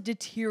brain was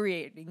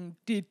deteriorating.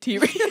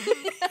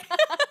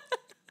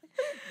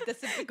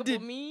 Despicable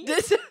Me?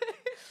 This-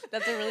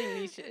 That's a really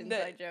niche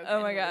inside joke.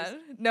 Oh my anyways. god.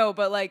 No,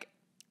 but like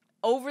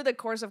over the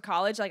course of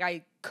college, like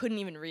I couldn't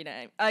even read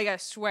it. Like I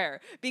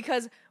swear,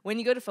 because when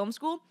you go to film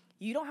school,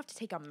 you don't have to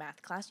take a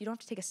math class. You don't have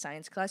to take a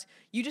science class.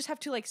 You just have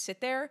to like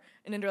sit there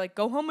and then they're like,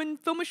 go home and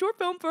film a short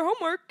film for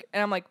homework.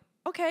 And I'm like,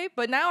 okay.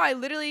 But now I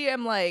literally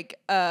am like,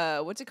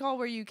 what's it called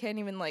where you can't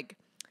even like,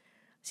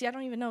 see, I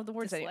don't even know the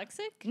words anymore.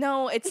 Dyslexic?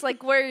 No, it's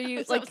like where you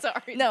I'm so like,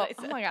 sorry no, that I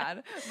oh said my that.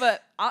 god.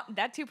 But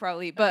that too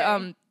probably. But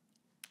Okay.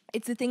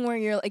 it's the thing where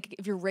you're like,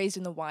 if you're raised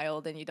in the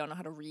wild and you don't know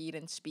how to read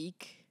and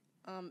speak.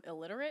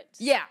 Illiterate?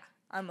 Yeah,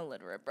 I'm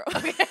illiterate, bro.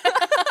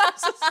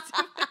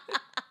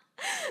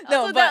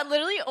 No, but- that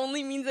literally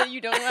only means that you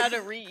don't know how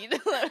to read.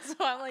 That's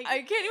why I'm like,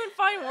 I can't even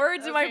find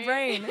words in my Okay.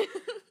 brain.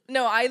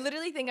 No, I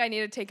literally think I need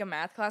to take a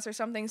math class or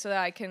something so that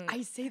I can.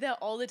 I say that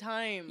all the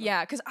time.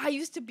 Yeah, because I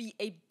used to be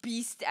a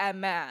beast at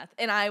math,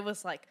 and I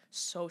was like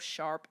so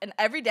sharp. And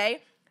every day,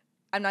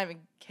 I'm not even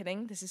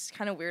kidding. This is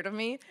kind of weird of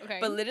me. Okay.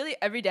 But literally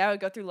every day I would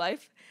go through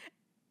life.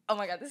 Oh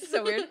my god, this is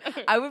so weird.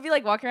 Okay. I would be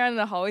like walking around in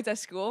the hallways at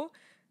school,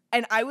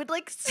 and I would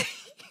like see.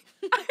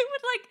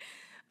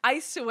 I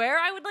swear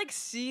I would like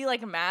see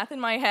like math in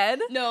my head.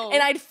 No.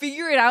 And I'd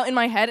figure it out in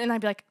my head and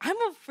I'd be like,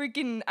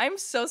 I'm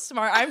so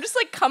smart. I'm just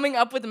like coming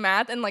up with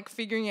math and like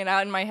figuring it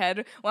out in my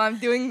head while I'm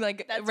doing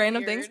like That's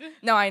random things. weird.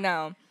 No, I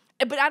know.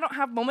 But I don't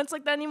have moments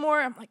like that anymore.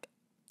 I'm like,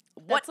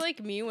 That's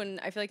like me when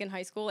I feel like in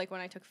high school, like when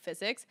I took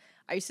physics,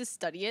 I used to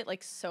study it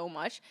like so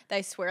much that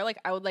I swear like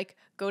I would like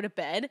go to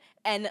bed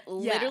and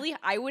literally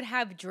I would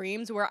have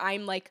dreams where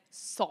I'm like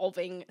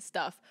solving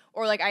stuff,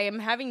 or like I am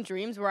having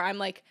dreams where I'm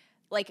like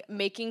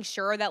making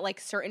sure that like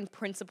certain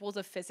principles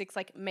of physics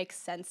like make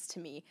sense to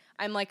me.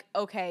 I'm like,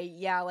 okay,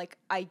 yeah, like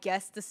I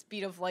guess the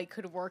speed of light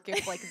could work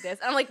if like this.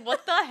 And I'm like,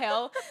 what the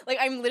hell? Like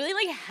I'm literally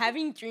like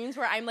having dreams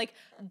where I'm like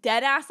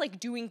dead ass like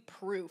doing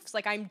proofs.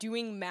 Like I'm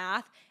doing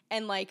math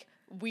and like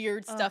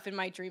weird stuff in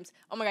my dreams.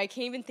 Oh my god, I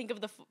can't even think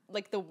of the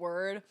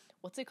word.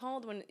 What's it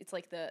called when it's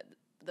like the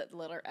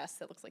letter S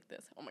that looks like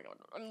this? Oh my god,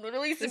 I'm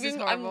literally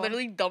thinking, I'm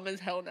literally dumb as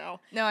hell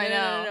now. No, I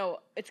know. No.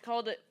 It's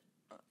called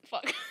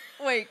fuck.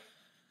 Wait,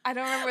 I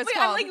don't remember what it's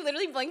I'm called. like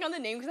literally blanking on the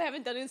name because I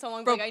haven't done it in so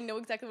long. Bro, but like I know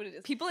exactly what it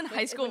is. People in like,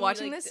 high school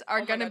watching like, this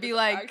are gonna be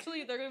like,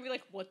 actually, they're gonna be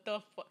like, what the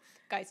fuck,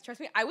 guys?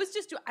 Trust me, I was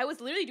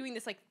literally doing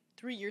this like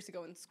 3 years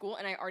ago in school,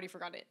 and I already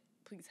forgot it.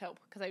 Please help,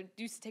 because I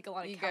used to take a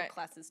lot of calc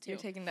classes too. You're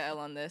taking the L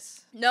on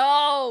this.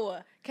 No.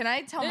 Can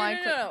I tell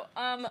No.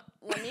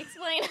 Let me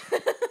explain.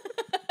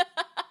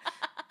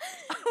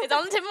 It's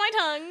on the tip of my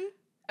tongue.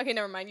 Okay,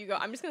 never mind. You go.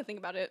 I'm just gonna think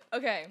about it.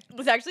 Okay.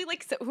 It's actually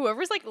like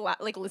whoever's like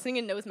listening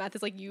and knows math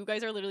is like, you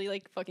guys are literally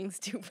like fucking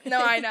stupid.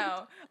 No, I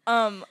know.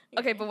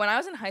 Okay, but when I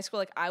was in high school,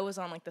 like I was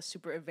on like the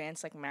super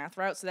advanced like math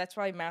route, so that's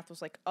why math was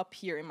like up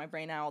here in my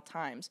brain at all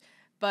times.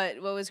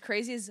 But what was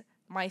crazy is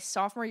my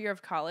sophomore year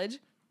of college,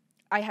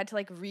 I had to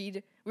like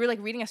read. We were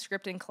like reading a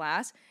script in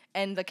class,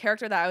 and the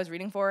character that I was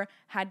reading for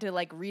had to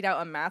like read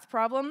out a math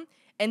problem,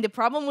 and the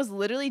problem was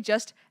literally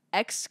just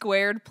x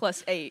squared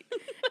plus 8.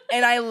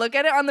 And I look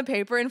at it on the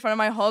paper in front of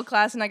my whole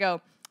class, and I go,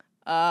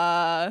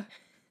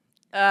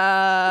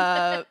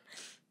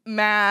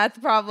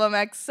 math problem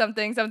x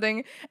something,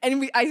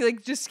 and I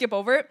like just skip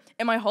over it,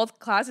 and my whole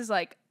class is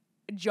like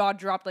jaw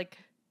dropped, like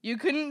you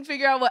couldn't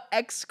figure out what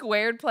x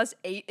squared plus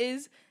 8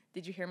 is.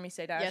 Did you hear me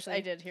say that? Yes, Ashley?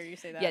 I did hear you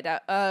say that. Yeah,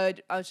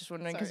 I was just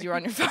wondering because you were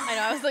on your phone. I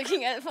know, I was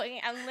looking at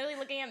I'm literally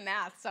looking at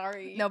math.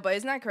 Sorry. No, but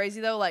isn't that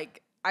crazy though?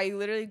 Like I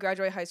literally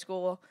graduate high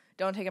school,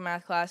 don't take a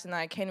math class, and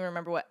I can't even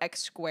remember what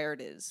x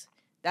squared is.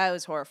 That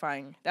was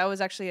horrifying. That was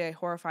actually a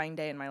horrifying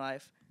day in my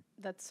life.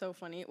 That's so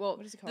funny. Well,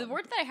 what is it called? The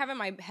word that I have in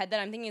my head that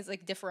I'm thinking is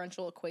like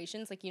differential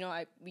equations. Like, you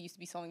know, we used to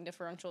be solving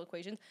differential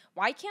equations.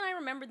 Why can't I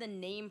remember the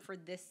name for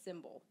this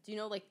symbol? Do you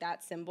know like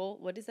that symbol?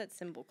 What is that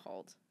symbol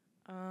called?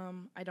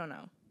 I don't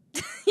know.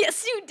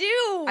 Yes, you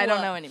do. I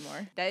don't know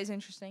anymore. That is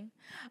interesting.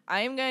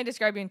 I am going to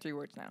describe you in 3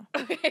 words now.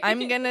 Okay.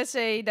 I'm going to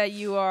say that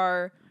you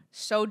are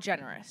so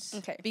generous.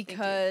 Okay.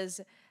 Because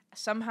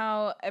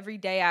somehow every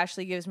day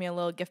Ashley gives me a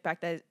little gift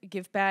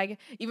bag.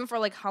 Even for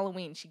like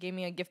Halloween, she gave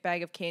me a gift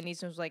bag of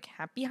candies and was like,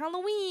 "Happy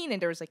Halloween!"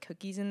 And there was like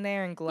cookies in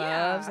there and gloves.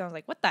 Yeah. And I was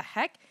like, "What the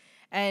heck?"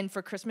 And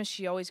for Christmas,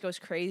 she always goes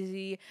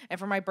crazy. And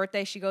for my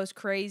birthday, she goes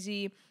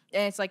crazy.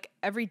 And it's like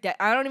every day.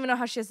 I don't even know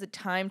how she has the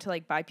time to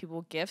like buy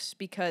people gifts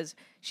because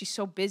she's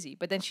so busy.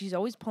 But then she's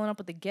always pulling up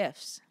with the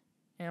gifts.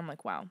 And I'm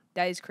like, wow,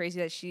 that is crazy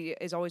that she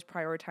is always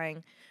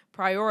prioritizing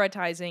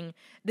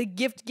the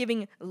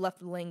gift-giving love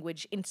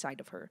language inside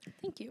of her.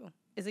 Thank you.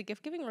 Is it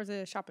gift giving or is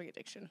it a shopping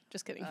addiction?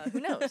 Just kidding.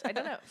 Who knows? I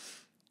don't know.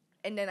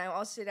 And then I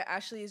also say that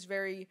Ashley is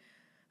very,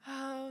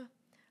 I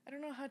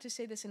don't know how to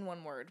say this in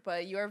one word,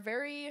 but you are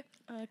very...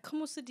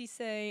 Como se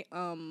dice,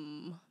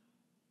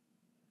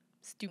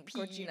 stupid.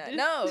 Gorgina.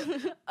 No.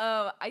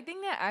 I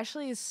think that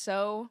Ashley is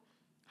so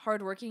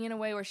hardworking in a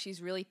way where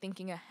she's really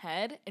thinking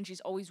ahead, and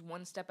she's always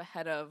one step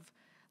ahead of,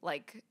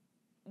 like,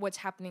 what's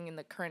happening in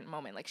the current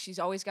moment. Like, she's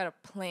always got a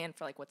plan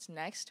for, like, what's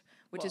next,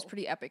 which is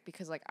pretty epic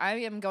because, like, I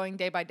am going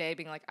day by day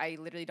being like, I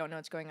literally don't know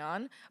what's going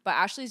on, but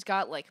Ashley's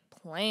got, like,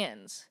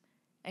 plans,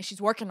 and she's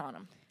working on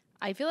them.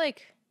 I feel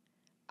like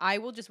I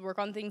will just work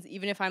on things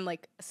even if I'm,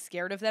 like,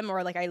 scared of them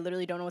or, like, I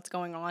literally don't know what's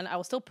going on. I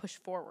will still push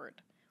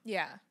forward.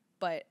 Yeah.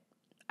 But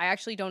I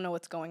actually don't know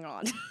what's going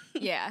on.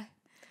 Yeah.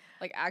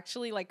 Like,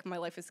 actually, like, my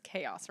life is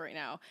chaos right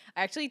now.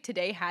 I actually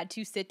today had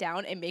to sit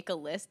down and make a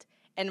list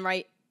and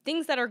write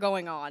things that are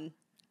going on.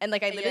 And,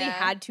 like, I literally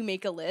had to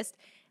make a list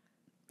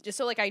just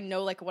so, like, I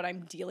know, like, what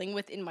I'm dealing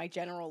with in my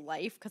general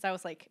life. Because I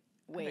was like,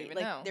 wait,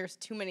 like, there's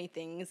too many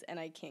things and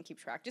I can't keep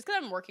track. Just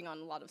because I'm working on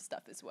a lot of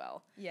stuff as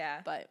well.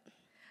 Yeah. But.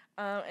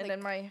 And like,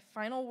 then my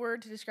final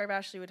word to describe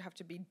Ashley would have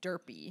to be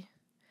derpy.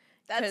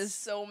 That's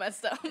so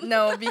messed up.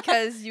 No,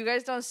 because you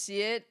guys don't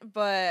see it,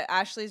 but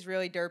Ashley's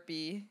really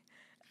derpy.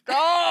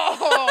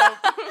 Oh!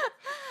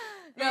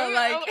 No,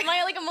 like... Am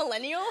I like a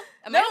millennial?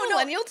 Am I a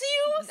millennial to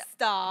you?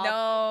 Stop.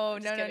 No.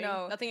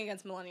 Nothing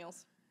against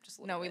millennials.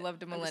 Just no, we love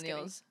the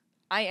millennials.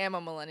 I am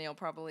a millennial,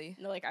 probably.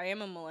 No, like, I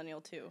am a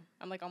millennial, too.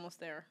 I'm, like, almost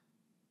there.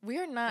 We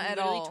are not I'm at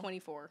literally all.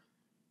 24.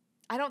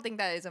 I don't think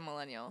that is a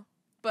millennial.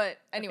 But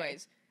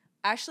anyways,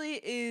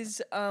 Ashley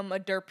is a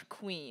derp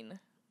queen.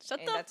 Shut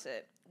and the... that's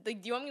it.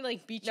 Like, do you want me to,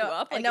 like, beat you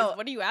up? Like, no,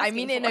 what are you asking I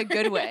mean for? in a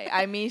good way.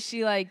 I mean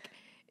she, like,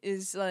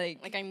 is, like...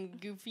 Like, I'm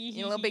goofy.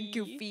 A little bit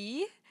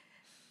goofy.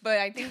 But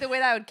I think the way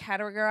that I would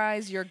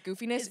categorize your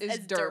goofiness is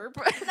derp.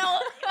 No,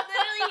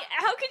 literally,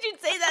 How could you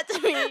say that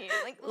to me?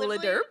 Like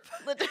Liderp?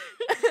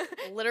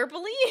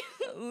 Literally?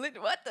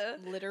 What the?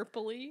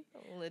 Literally?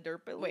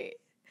 Liderp. Wait.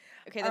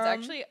 Okay, that's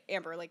actually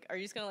Amber. Like, are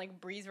you just gonna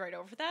like breeze right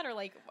over that, or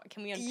like,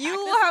 can we unpack You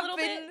this a have little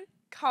been bit?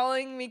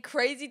 calling me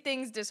crazy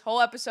things this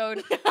whole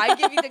episode. I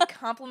give you the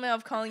compliment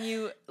of calling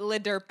you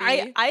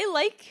Liderpy.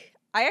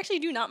 I actually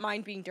do not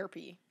mind being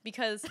derpy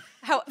because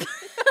how.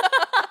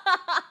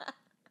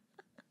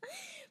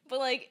 But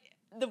like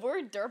the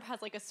word derp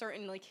has like a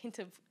certain like hint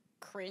of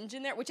cringe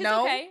in there, which is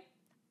okay.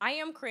 I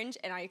am cringe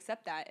and I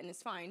accept that and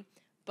it's fine.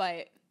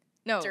 But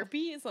No.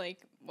 derpy is like,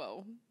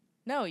 whoa.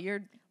 No,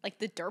 you're Like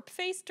the derp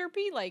face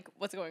derpy? Like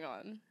what's going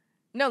on?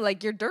 no,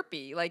 like you're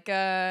derpy. Like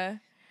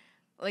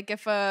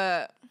if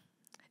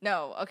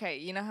no, okay,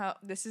 you know how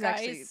this is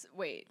actually Guys,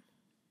 wait.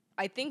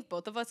 I think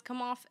both of us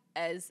come off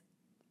as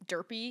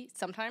derpy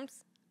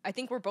sometimes. I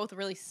think we're both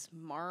really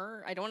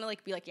smart. I don't want to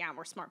like be like, yeah,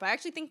 we're smart, but I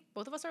actually think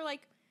both of us are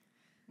like,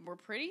 we're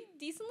pretty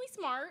decently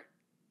smart.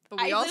 but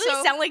I we literally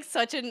also sound like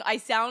I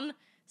sound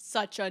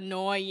such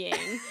annoying.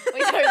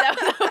 Wait, sorry,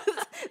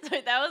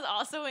 that was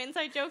also an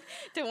inside joke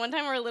to one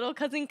time our little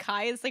cousin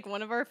Kai is like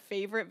one of our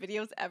favorite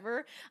videos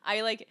ever.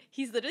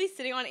 He's literally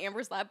sitting on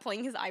Amber's lap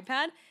playing his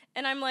iPad,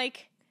 and I'm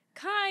like,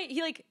 Kai,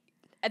 he like,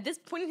 at this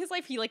point in his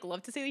life, he like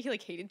loved to say that he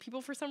like hated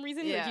people for some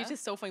reason. Like Yeah. he's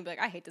just so funny, like,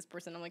 I hate this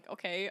person. I'm like,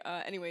 okay,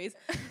 anyways.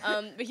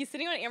 But he's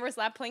sitting on Amber's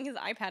lap playing his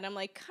iPad. I'm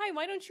like, Kai,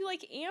 why don't you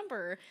like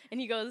Amber?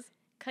 And he goes,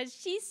 'cause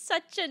she's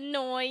such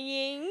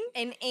annoying.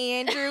 and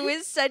Andrew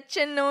is such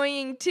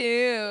annoying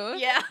too.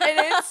 Yeah. And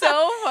it's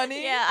so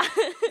funny. Yeah.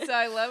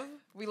 So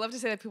we love to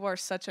say that people are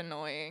such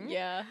annoying.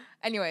 Yeah.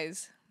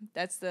 Anyways,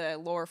 that's the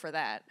lore for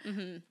that.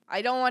 Mm-hmm.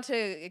 I don't want to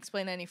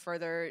explain any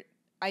further.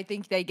 I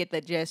think they get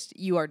the gist.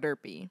 You are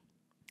derpy.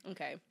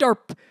 Okay.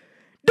 Derp.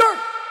 Derp.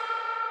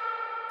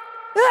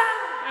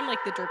 I'm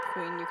like the derp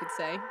queen, you could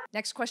say.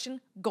 Next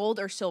question, gold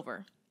or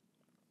silver?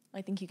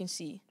 I think you can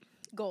see.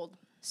 Gold.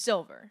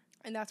 Silver.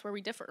 And that's where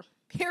we differ.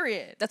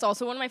 Period. That's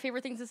also one of my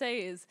favorite things to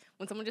say is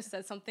when someone just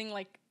says something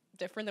like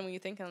different than what you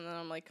think, and then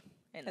I'm like,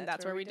 and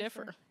that's where we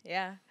differ.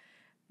 Yeah.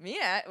 We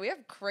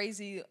have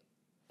crazy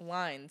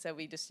lines that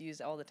we just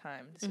use all the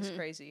time. This is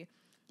crazy.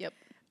 Yep.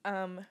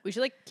 We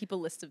should like keep a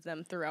list of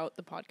them throughout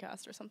the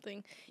podcast or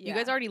something. You Yeah.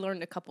 guys already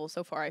learned a couple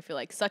so far. I feel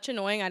like such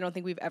annoying. I don't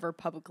think we've ever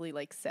publicly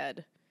like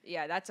said.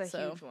 Yeah, that's a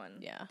So, huge one.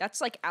 yeah. That's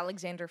like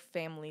Alexander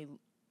family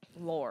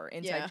lore,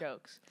 inside Yeah.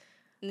 jokes.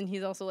 And then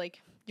he's also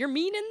like, "You're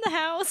mean in the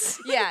house."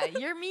 Yeah,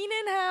 you're mean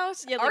in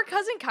house. Yeah, Our like-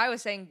 cousin Kai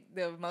was saying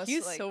the most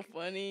He's like, so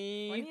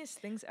funny. funniest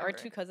things ever. Our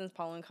two cousins,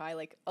 Paul and Kai,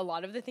 like a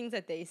lot of the things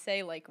that they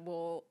say, like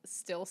we'll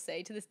still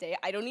say to this day.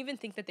 I don't even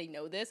think that they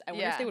know this. I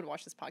wonder if Yeah. they would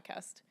watch this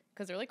podcast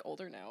because they're like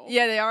older now.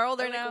 Yeah, they are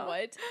older I'm like, now.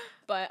 what?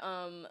 But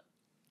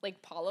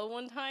like Paulo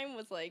one time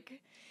was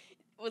like,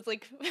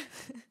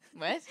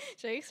 What?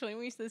 should I explain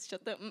when he says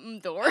shut the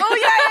door?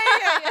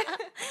 Oh yeah.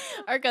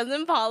 Our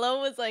cousin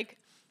Paulo was like,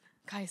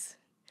 guys,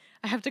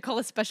 I have to call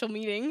a special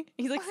meeting.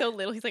 He's like so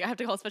little. He's like, I have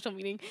to call a special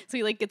meeting. So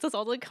he like gets us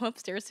all to like come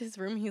upstairs to his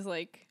room. He's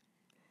like,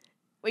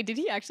 wait, did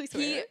he actually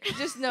swear?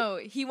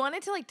 He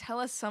wanted to like tell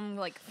us some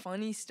like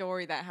funny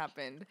story that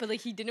happened. But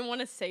like he didn't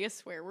want to say a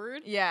swear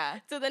word. Yeah.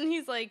 So then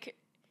he's like,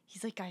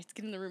 guys,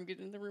 get in the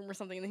room or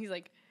something. And then he's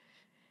like,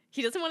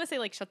 he doesn't want to say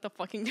like shut the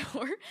fucking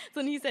door. So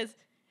then he says,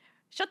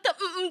 shut the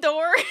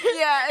door.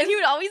 Yeah. And he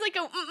would always like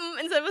go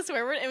instead of a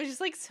swear word. And it was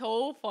just like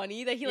so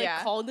funny that he like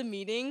Yeah. called the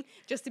meeting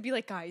just to be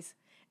like, guys,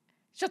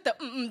 shut the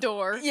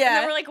door. And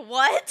Yeah. then we're like,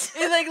 what?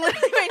 It like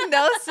literally made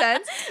no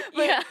sense.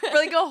 But Yeah. for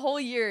like a whole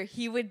year,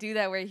 he would do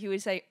that where he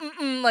would say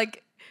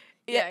like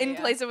in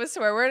place of a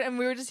swear word, and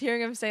we were just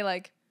hearing him say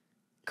like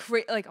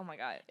like oh my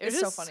god, It was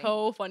it's just so funny.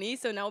 so funny.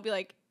 So now we'll be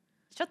like,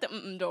 shut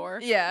the door.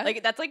 Yeah.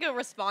 Like that's like a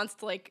response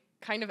to like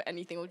kind of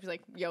anything. We'll be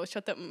like, yo,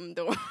 shut the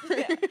door.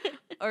 Yeah.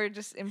 Or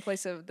just in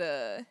place of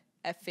the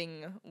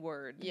effing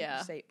word, Yeah.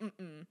 just say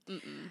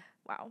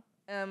Wow.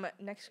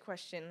 Next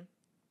question.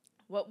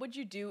 What would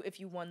you do if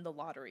you won the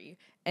lottery?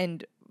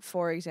 And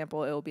for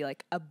example, it will be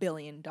like $1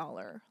 billion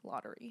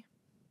lottery.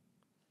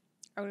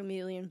 I would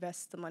immediately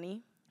invest the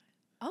money.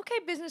 Okay,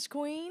 business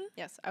queen.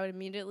 Yes, I would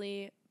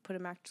immediately put a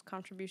max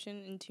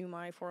contribution into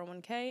my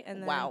 401k,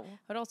 and then Wow.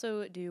 I'd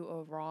also do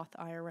a Roth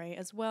IRA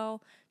as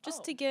well,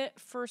 just to get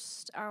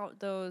first out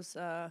those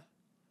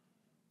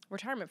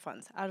retirement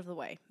funds out of the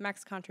way,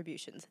 max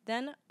contributions.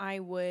 Then I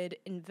would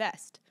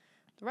invest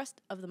the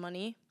rest of the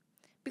money,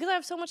 because I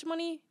have so much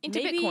money, Into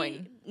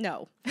Bitcoin.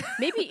 No,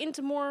 maybe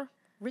into more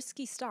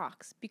risky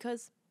stocks,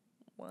 because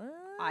What?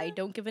 I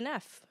don't give an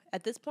F.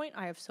 At this point,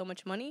 I have so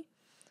much money.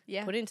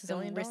 Yeah. Put it into $1 some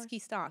billion. risky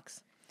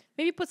stocks.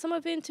 Maybe put some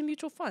of it into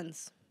mutual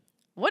funds.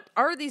 What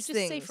are these Just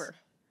things? safer.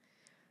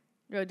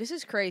 Bro, this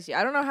is crazy.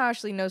 I don't know how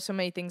Ashley knows so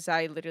many things that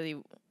I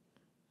literally.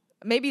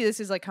 Maybe this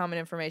is like common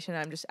information.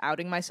 I'm just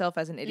outing myself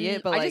as an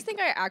idiot. But I like, just think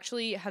I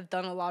actually have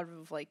done a lot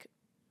of like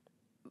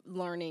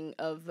learning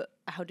of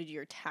how to do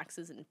your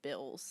taxes and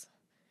bills.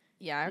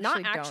 yeah, I Not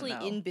actually actually don't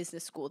know. in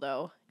business school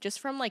though, just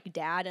from like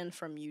dad and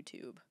from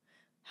YouTube.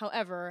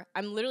 However,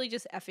 I'm literally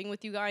just effing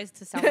with you guys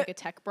to sound like a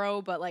tech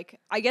bro, but like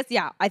I guess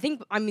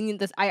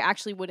I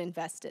actually would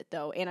invest it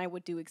though, and I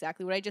would do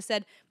exactly what I just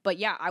said. But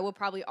yeah, I would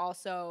probably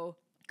also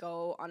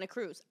go on a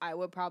cruise. I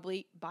would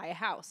probably buy a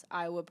house.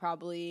 I would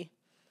probably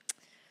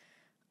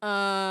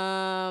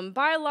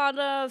buy a lot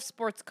of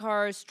sports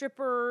cars,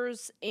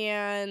 strippers,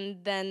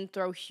 and then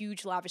throw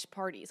huge lavish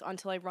parties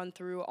until I run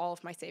through all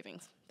of my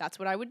savings. That's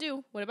what I would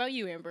do. What about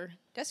you, Amber?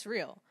 That's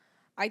real.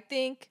 I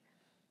think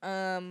if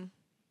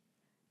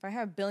I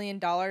have $1 billion,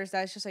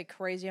 that's just like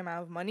crazy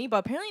amount of money.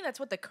 But apparently that's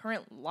what the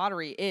current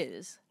lottery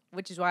is,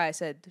 which is why I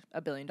said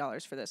 $1 billion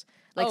for this.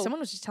 Like someone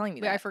was just telling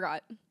me Wait, that. I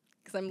forgot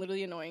because I'm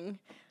literally annoying.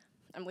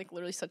 I'm like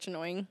literally such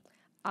annoying.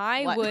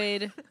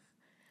 I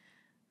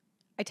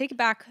take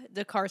back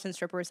the cars and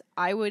strippers.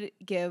 I would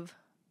give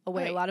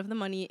away a lot of the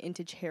money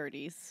into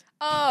charities.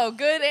 Oh,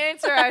 good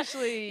answer,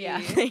 Ashley. Yeah.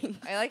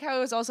 I like how it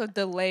was also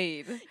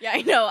delayed. Yeah,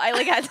 I know. I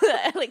like had to,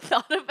 I like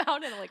thought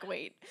about it and I'm like,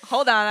 wait.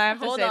 Hold on, I have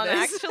to Hold say on.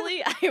 this.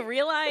 Actually, I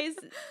realized.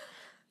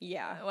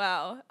 Yeah.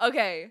 Wow.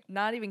 Okay.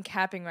 Not even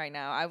capping right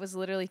now. I was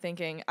literally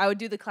thinking I would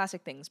do the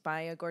classic things.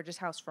 Buy a gorgeous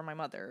house for my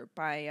mother.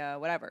 Buy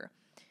whatever.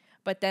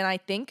 But then I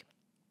think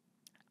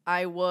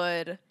I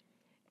would,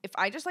 if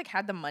I just like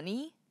had the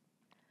money,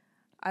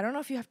 I don't know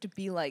if you have to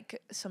be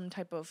like some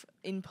type of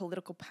in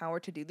political power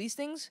to do these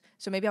things.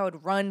 So maybe I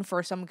would run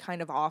for some kind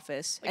of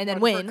office Like and then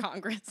run win. for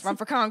Congress. Run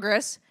for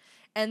Congress.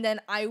 And then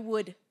I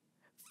would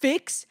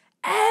fix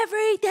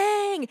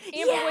everything.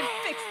 Amber would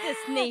fix this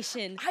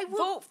nation. I will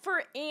vote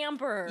for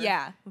Amber.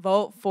 Yeah,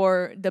 vote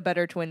for the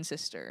better twin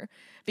sister.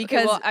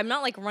 Because Because well, I'm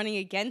not like running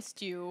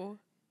against you.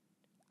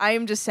 I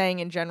am just saying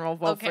in general,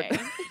 vote for the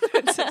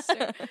twin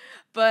sister.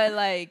 But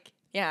like,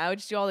 yeah, I would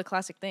just do all the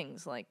classic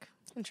things like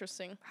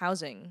Interesting.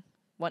 housing,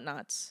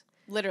 whatnots.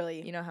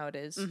 Literally. You know how it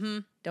is. Mm-hmm.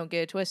 Don't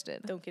get it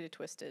twisted. Don't get it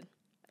twisted.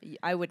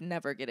 I would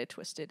never get it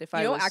twisted if You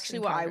I know was actually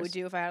in what I Congress. would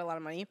do if I had a lot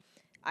of money?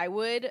 I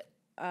would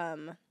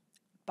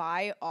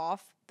buy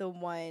off the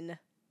one.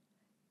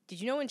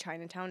 Did you know in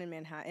Chinatown in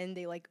Manhattan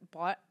they like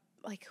bought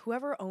like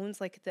whoever owns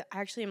like the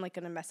actually I'm like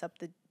gonna mess up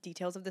the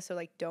details of this, so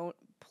like don't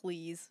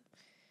please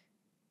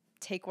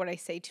take what I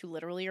say too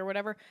literally or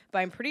whatever. But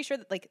I'm pretty sure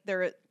that like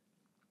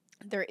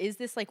there is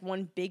this like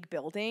one big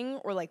building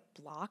or like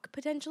block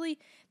potentially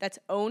that's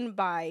owned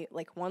by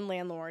like one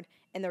landlord,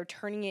 and they're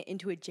turning it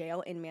into a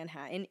jail in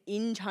Manhattan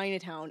in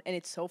Chinatown, and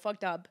it's so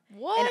fucked up.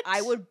 What? And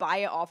I would buy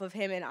it off of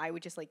him, and I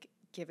would just like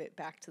give it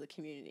back to the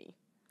community.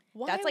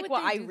 Why That's like would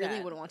what they I do really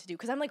that? would want to do,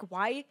 because I'm like,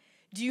 why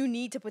do you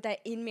need to put that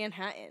in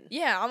Manhattan?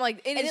 Yeah, I'm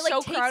like, And it like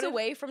so takes crowded.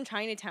 away from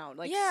Chinatown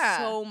like Yeah.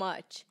 so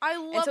much. I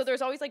love. And so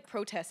there's always like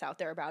protests out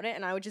there about it,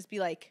 and I would just be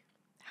like,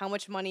 how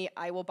much money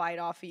I will buy it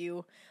off of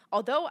you.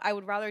 Although I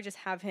would rather just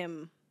have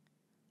him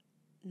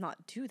not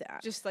do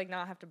that. just like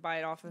not have to buy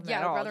it off of him Yeah,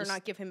 at I'd all. rather Just-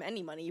 not give him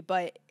any money,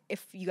 but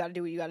if you got to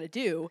do what you got to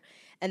do,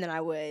 and then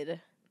I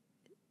would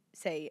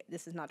say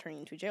this is not turning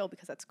into a jail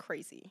because that's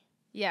crazy.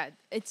 Yeah,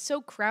 it's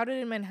so crowded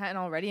in Manhattan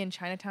already, and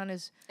Chinatown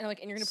is And like,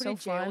 and you're gonna put So a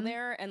jail fun.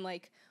 there, and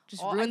like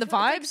just all- ruin I the feel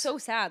like, vibes. so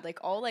sad. Like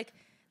all like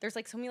there's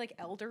like so many like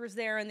elders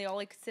there, and they all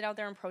like sit out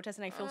there and protest,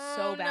 and I feel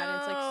so Oh, bad. And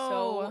it's like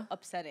so no.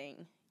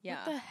 upsetting. Yeah,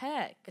 What the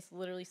heck? it's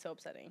literally so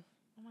upsetting.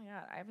 Oh my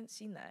god, I haven't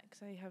seen that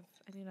because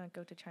I do not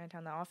go to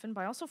Chinatown that often,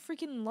 but I also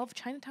freaking love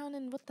Chinatown.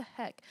 And what the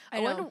heck? I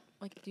wonder, know.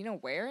 like, do you know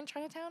where in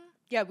Chinatown?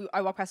 Yeah,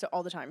 I walk past it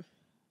all the time.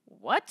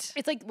 What?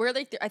 It's like where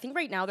I think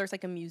right now there's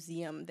like a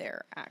museum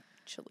there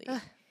actually.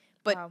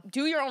 But Wow.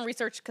 do your own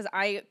research, because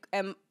I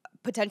am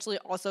potentially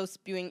also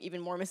spewing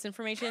even more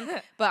misinformation.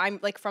 But I'm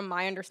like, from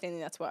my understanding,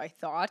 that's what I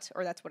thought,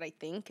 or that's what I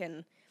think,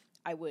 and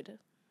I would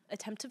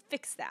attempt to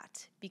fix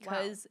that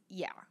because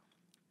yeah.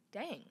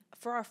 Dang.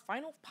 For our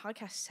final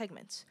podcast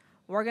segments,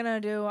 we're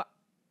gonna do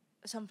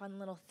some fun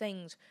little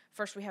things.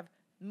 First, we have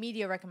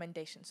media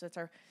recommendations. So that's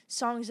our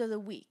songs of the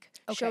week,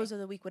 Okay. shows of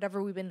the week,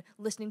 whatever we've been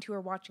listening to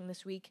or watching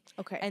this week.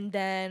 Okay. And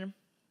then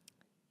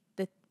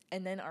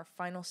our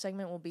final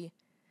segment will be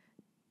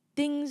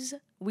things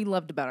we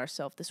loved about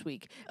ourselves this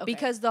week. Okay.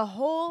 Because the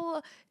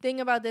whole thing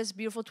about this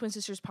Beautiful Twin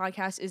Sisters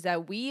podcast is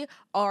that we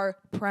are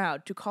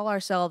proud to call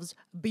ourselves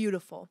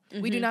beautiful.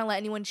 We do not let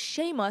anyone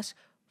shame us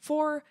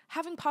for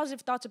having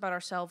positive thoughts about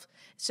ourselves.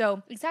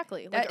 So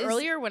Exactly. That Like is-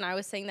 earlier when I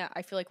was saying that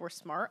I feel like we're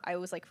smart, I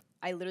was like,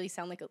 I literally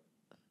sound like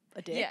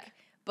a dick. Yeah.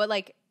 But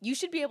like, you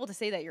should be able to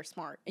say that you're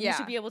smart. And you Yeah.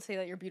 should be able to say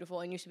that you're beautiful,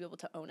 and you should be able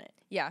to own it.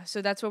 yeah,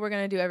 so that's what we're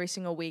going to do every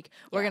single week.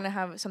 We're Yeah. going to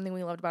have something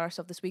we loved about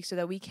ourselves this week so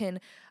that we can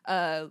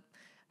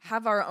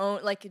have our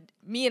own, like,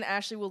 me and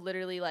Ashley will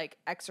literally like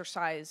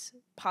exercise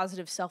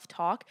positive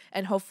self-talk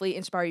and hopefully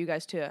inspire you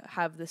guys to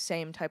have the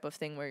same type of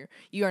thing where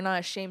you are not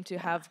ashamed to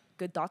have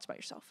good thoughts about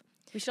yourself.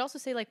 We should also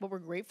say like what we're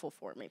grateful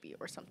for, maybe,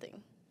 or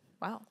something.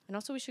 Wow. And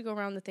also we should go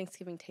around the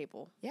Thanksgiving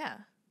table. Yeah.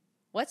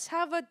 Let's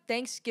have a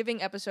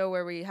Thanksgiving episode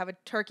where we have a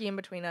turkey in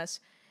between us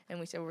and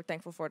we say we're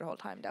thankful for it the whole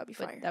time. That would be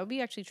But fire. that would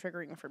be actually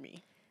triggering for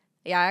me.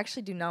 Yeah, I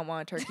actually do not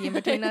want a turkey in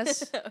between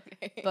us,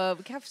 Okay. but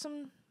we can have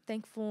some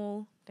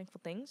thankful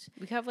things.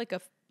 We could have like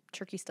a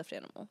turkey stuffed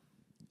animal.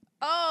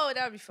 Oh,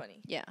 that would be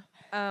funny. Yeah.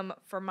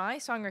 For my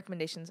song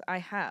recommendations, I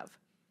have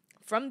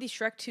from the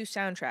Shrek 2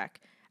 soundtrack,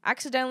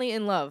 Accidentally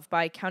in Love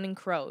by Counting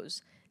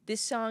Crows.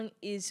 This song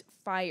is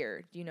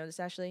fire. Do you know this,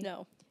 Ashley?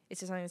 No.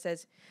 It's a song that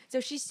says,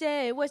 so she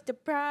said, what's the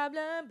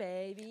problem,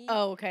 baby?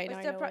 Oh, okay. What's Now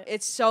I the know pro-" it.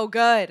 It's so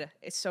good.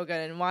 It's so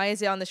good. And why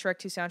is it on the Shrek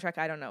 2 soundtrack?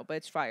 I don't know, but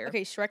it's fire.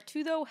 Okay, Shrek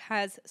 2, though,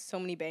 has so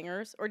many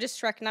bangers. Or just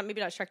Shrek,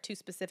 maybe not Shrek 2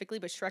 specifically,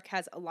 but Shrek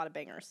has a lot of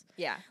bangers.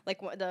 Yeah. Like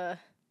the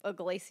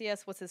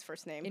Iglesias, what's his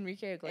first name?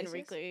 Enrique Iglesias?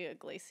 Enrique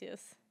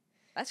Iglesias.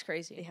 That's They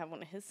crazy. have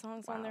one of his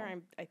songs on there,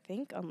 Wow. I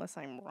think, unless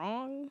I'm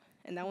wrong.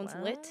 And that one's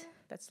lit. Wow.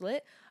 That's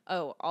lit.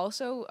 Oh,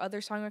 also, other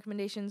song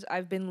recommendations.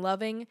 I've been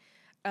loving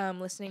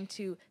listening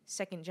to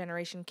second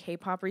generation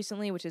K-pop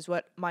recently, which is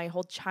what my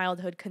whole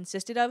childhood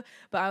consisted of.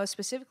 But I was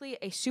specifically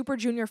a Super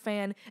Junior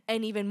fan,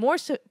 and even more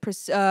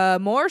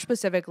more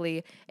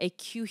specifically, a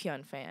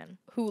Kyuhyun fan.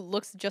 Who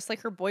looks just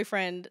like her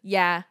boyfriend.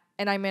 Yeah,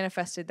 and I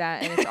manifested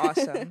that, and it's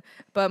awesome.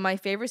 But my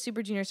favorite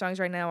Super Junior songs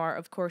right now are,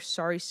 of course,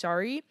 Sorry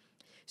Sorry,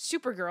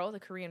 Supergirl, the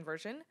Korean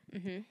version,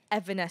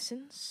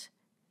 Evanescence,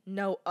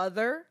 No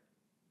Other,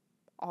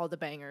 all the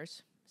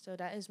bangers. So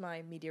that is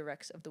my media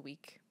recs of the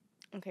week.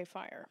 Okay,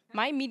 fire.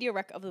 My media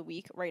rec of the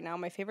week right now,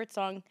 my favorite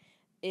song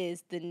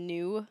is the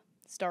new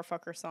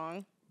Starfucker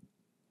song.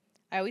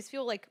 I always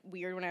feel like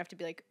weird when I have to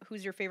be like,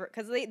 who's your favorite?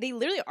 Because they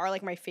literally are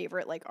like my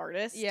favorite like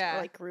artist Yeah.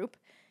 or like group.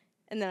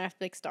 And then I have to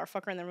be like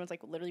Starfucker, and then everyone's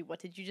like, literally, what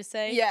did you just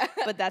say? Yeah.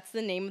 But that's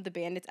the name of the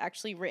band. It's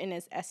actually written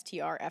as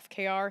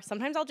STRFKR.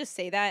 Sometimes I'll just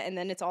say that, and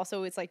then it's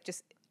like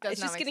just Does it's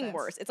not just make getting sense.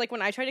 worse. It's like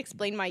when I try to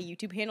explain my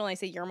YouTube handle, and I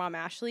say your mom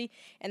Ashley,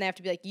 and they have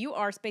to be like, you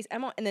are space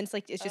Emma, and then it's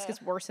like it just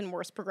gets worse and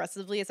worse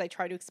progressively as I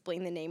try to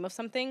explain the name of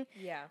something.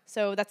 Yeah.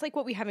 So that's like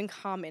what we have in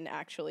common,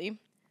 actually.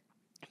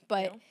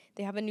 But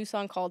they have a new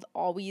song called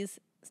Always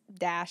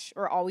 /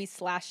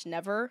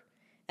 Never,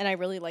 and I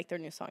really like their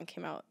new song. It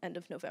came out end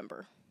of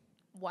November.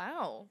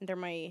 Wow. They're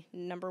my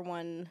number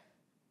one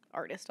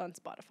artist on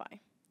Spotify.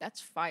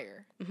 That's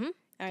fire. Mm-hmm. And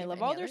I have love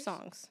any all their others?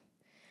 songs.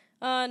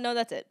 No,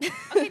 that's it.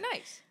 Okay,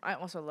 nice. I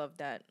also love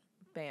that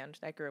band,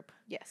 that group.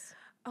 Yes.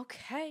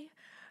 Okay.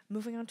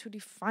 Moving on to the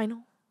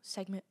final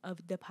segment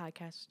of the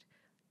podcast.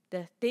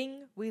 The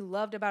thing we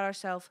loved about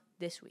ourselves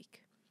this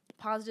week.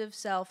 Positive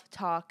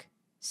self-talk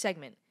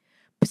segment.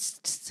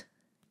 Psst.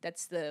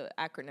 That's the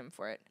acronym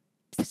for it.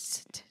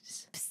 Psst.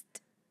 Psst.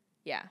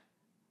 Yeah.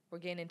 We're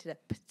getting into the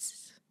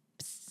psst.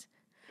 Psst.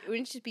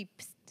 Wouldn't it just be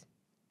psst?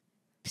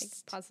 Like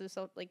Psst. positive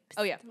self, like psst,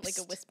 Oh, yeah. like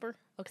a Psst. whisper.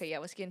 Okay, yeah,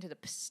 let's get into the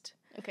psst.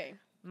 Okay.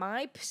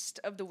 My psst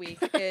of the week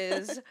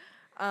is,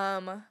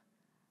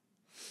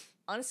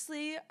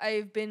 honestly,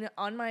 I've been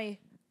on my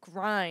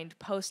grind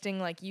posting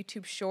like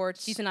YouTube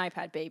shorts. She's an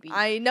iPad baby.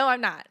 I know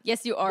I'm not.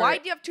 yes, you are. Why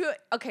do you have to?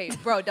 Okay,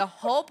 bro, the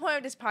whole point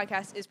of this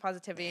podcast is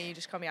positivity, and you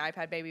just call me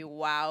iPad baby.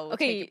 Wow.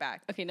 Okay. Take it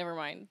back. Okay, never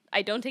mind.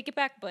 I don't take it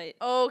back, but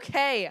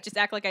Okay. just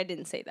act like I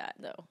didn't say that,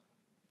 though.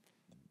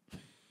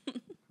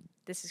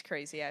 This is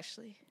crazy,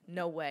 Ashley.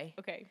 No way.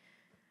 Okay.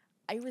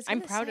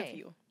 I'm proud of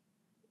you.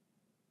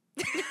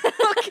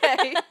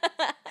 Okay.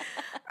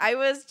 I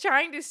was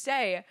trying to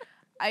say,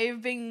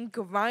 I've been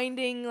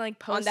grinding, like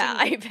posting On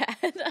that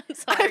iPad. I'm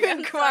sorry. I've been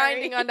I'm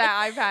grinding sorry. on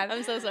that iPad.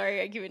 I'm so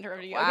sorry. I keep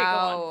interrupting you.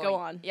 Wow. Okay, go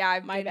on. Yeah,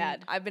 My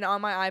bad. I've been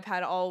on my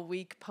iPad all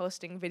week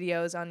posting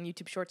videos on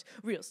YouTube Shorts,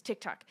 Reels,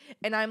 TikTok,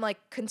 and I'm like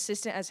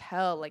consistent as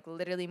hell, like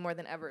literally more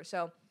than ever.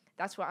 So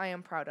that's what I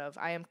am proud of.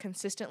 I am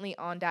consistently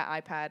on that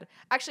iPad.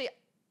 Actually,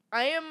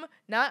 I am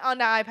not on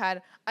that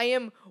iPad. I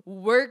am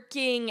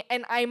working,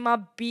 and I'm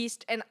a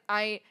beast, and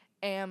I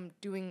am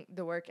doing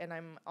the work, and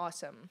I'm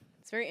awesome.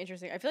 It's very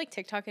interesting. I feel like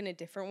TikTok in a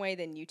different way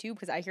than YouTube,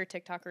 because I hear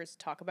TikTokers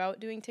talk about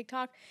doing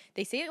TikTok.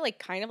 They say it like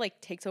kind of like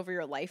takes over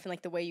your life and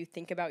like the way you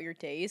think about your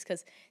days,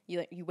 because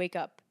you wake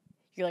up,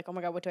 you're like, oh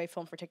my god, what do I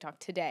film for TikTok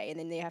today? And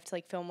then they have to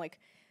like film like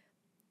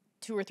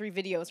 2 or 3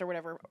 videos or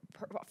whatever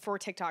for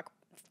TikTok,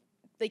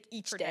 like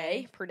each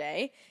day per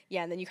day.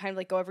 Yeah, and then you kind of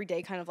like go every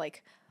day, kind of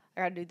like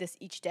I gotta do this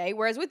each day.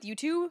 Whereas with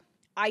YouTube,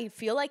 I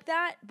feel like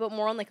that, but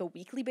more on like a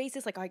weekly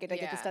basis. Like, oh, I gotta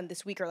get this Yeah. done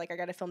this week, or like I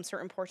gotta film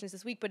certain portions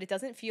this week. But it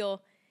doesn't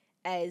feel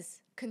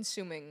as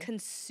Consuming.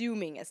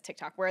 consuming as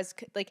TikTok. Whereas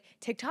like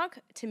TikTok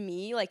to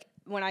me, like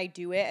when I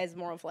do it as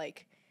more of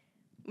like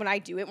when I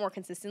do it more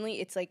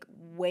consistently, it's like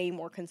way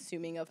more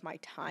consuming of my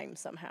time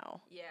somehow.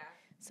 Yeah.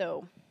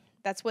 So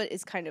that's what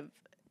is kind of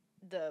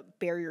the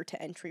barrier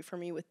to entry for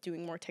me with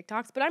doing more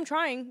TikToks. But I'm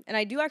trying, and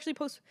I do actually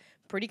post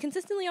pretty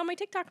consistently on my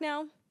TikTok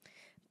now.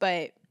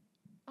 But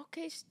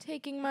Okay, just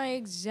taking my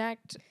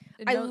exact.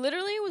 I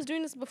literally was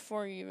doing this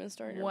before you even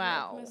started. your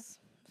Wow. Vlogmas,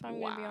 if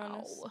I'm gonna be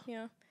honest. Wow.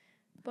 Yeah.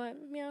 But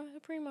yeah,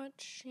 pretty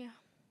much. Yeah.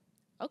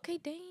 Okay,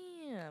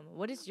 damn.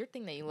 What is your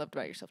thing that you loved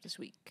about yourself this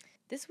week?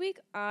 This week,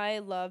 I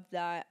love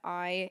that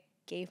I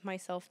gave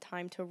myself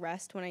time to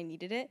rest when I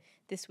needed it.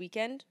 This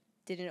weekend,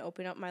 didn't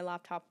open up my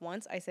laptop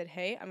once. I said,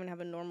 hey, I'm going to have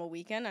a normal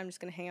weekend. I'm just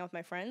going to hang out with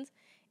my friends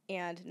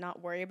and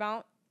not worry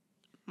about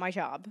my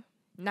job.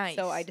 Nice.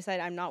 So I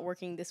decided I'm not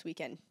working this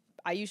weekend.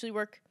 I usually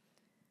work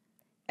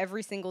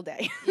every single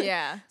day.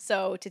 Yeah.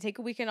 So to take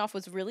a weekend off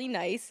was really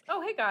nice.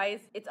 Oh, hey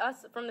guys, it's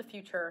us from the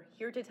future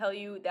here to tell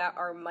you that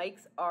our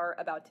mics are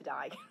about to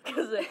die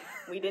because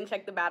we didn't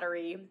check the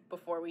battery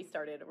before we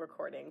started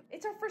recording.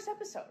 It's our first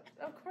episode.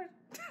 Of course.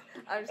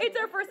 It's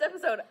our first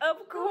episode.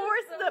 Of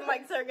course the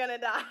mics are gonna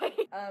die.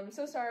 I'm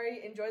so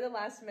sorry. Enjoy the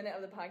last minute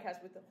of the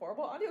podcast with the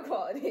horrible audio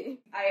quality.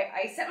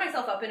 I set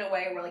myself up in a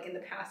way where, like, in the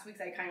past weeks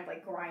I kind of,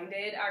 like,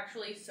 grinded,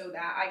 actually, so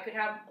that I could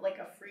have, like,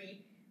 a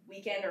free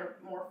weekend or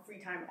more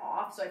free time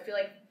off. So I feel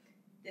like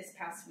this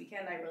past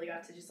weekend I really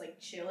got to just, like,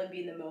 chill and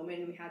be in the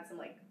moment. We had some,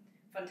 like,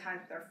 fun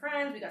times with our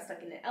friends. We got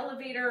stuck in the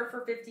elevator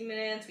for 50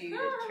 minutes. We did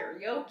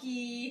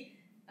karaoke.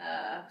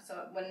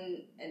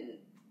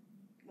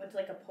 Went to,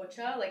 like, a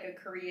pocha, like a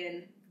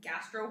Korean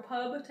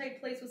gastropub type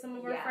place with some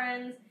of our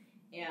friends.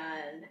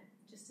 And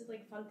just did,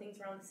 like, fun things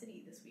around the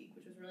city this week,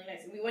 which was really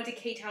nice. And we went to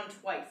K-Town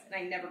twice, and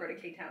I never go to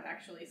K-Town,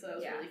 actually, so that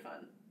was really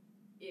fun.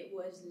 It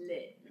was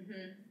lit.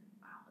 Mm-hmm.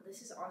 Wow,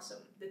 this is awesome.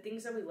 The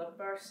things that we loved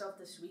about ourselves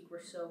this week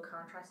were so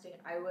contrasting.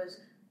 I was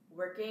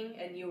working,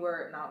 and you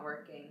were not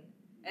working.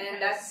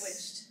 And that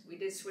switched. We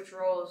did switch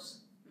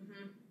roles.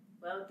 Mm-hmm.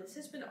 Well, this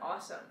has been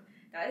awesome.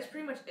 That is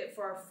pretty much it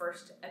for our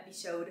first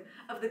episode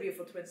of the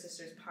Beautiful Twin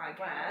Sisters podcast.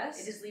 Wow.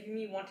 It is leaving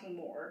me wanting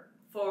more.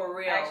 For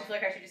real. I actually feel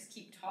like I should just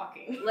keep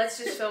talking. Let's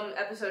just film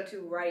episode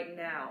 2 right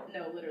now.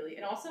 No, literally.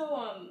 And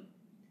also,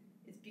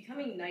 it's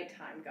becoming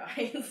nighttime,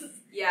 guys.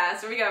 Yeah,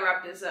 so we gotta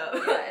wrap this up.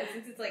 Yeah, and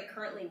since it's, like,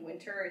 currently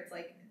winter, it's,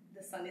 like,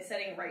 the sun is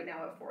setting right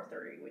now at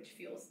 4:30, which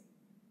feels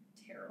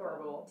terrible.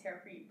 Horrible.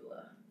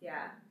 Terrible.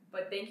 Yeah.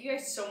 But thank you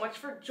guys so much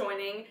for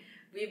joining.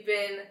 We've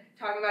been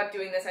talking about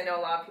doing this. I know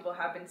a lot of people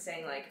have been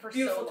saying, like,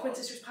 Beautiful Twin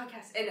Sisters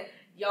Podcast. And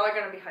y'all are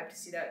going to be hyped to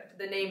see that.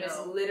 The name is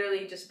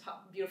literally just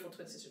Beautiful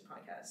Twin Sisters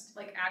Podcast.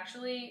 Like,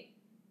 actually,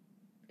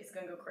 it's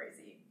going to go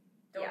crazy.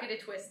 Don't get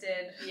it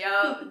twisted.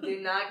 Yup.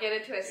 Do not get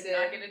it twisted. Do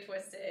not get it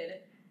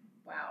twisted.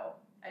 Wow.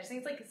 I just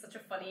think it's such a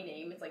funny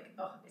name. It's like,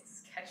 oh,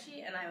 it's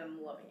catchy, and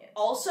I'm loving it.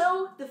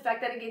 Also, the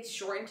fact that it gets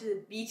shortened to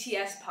the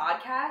BTS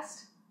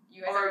podcast.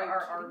 You guys are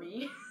our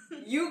army.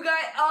 You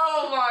guys,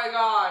 oh my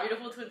god.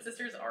 Beautiful Twin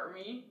Sisters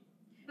Army.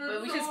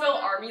 But we should spell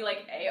army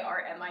like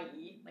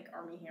A-R-M-I-E, like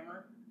Army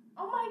Hammer.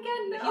 Oh my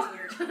god, no.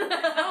 He's weird.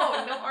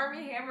 No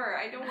Army Hammer.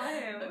 I don't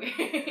want him.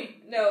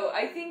 Okay. No,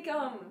 I think,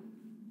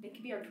 they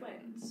could be our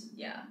twins.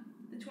 Yeah.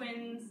 The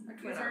twins. Our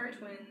twin These are army. our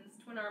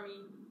twins. Twin army.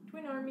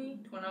 Twin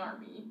army. Twin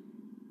army.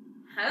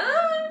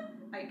 Huh?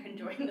 I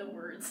conjoin the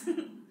words.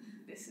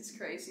 This is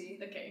crazy.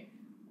 Okay.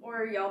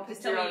 Or y'all Just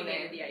picked tell your me own you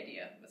name. hated the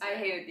idea. I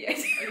hated the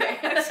idea. Okay.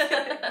 I'm just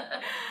kidding.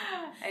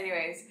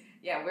 Anyways,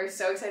 yeah, we're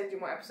so excited to do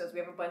more episodes. We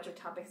have a bunch of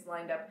topics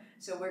lined up,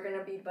 so we're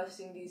gonna be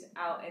busting these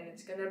out, and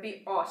it's gonna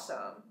be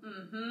awesome.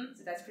 Mm-hmm.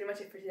 So that's pretty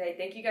much it for today.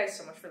 Thank you guys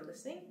so much for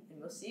listening,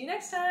 and we'll see you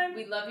next time.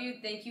 We love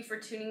you. Thank you for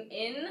tuning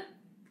in.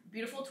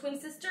 Beautiful Twin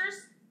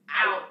Sisters,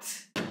 out.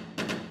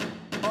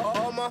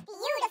 Beautiful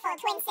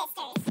twin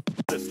sisters.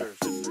 Sisters,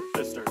 sisters,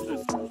 sisters,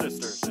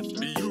 sisters, sisters.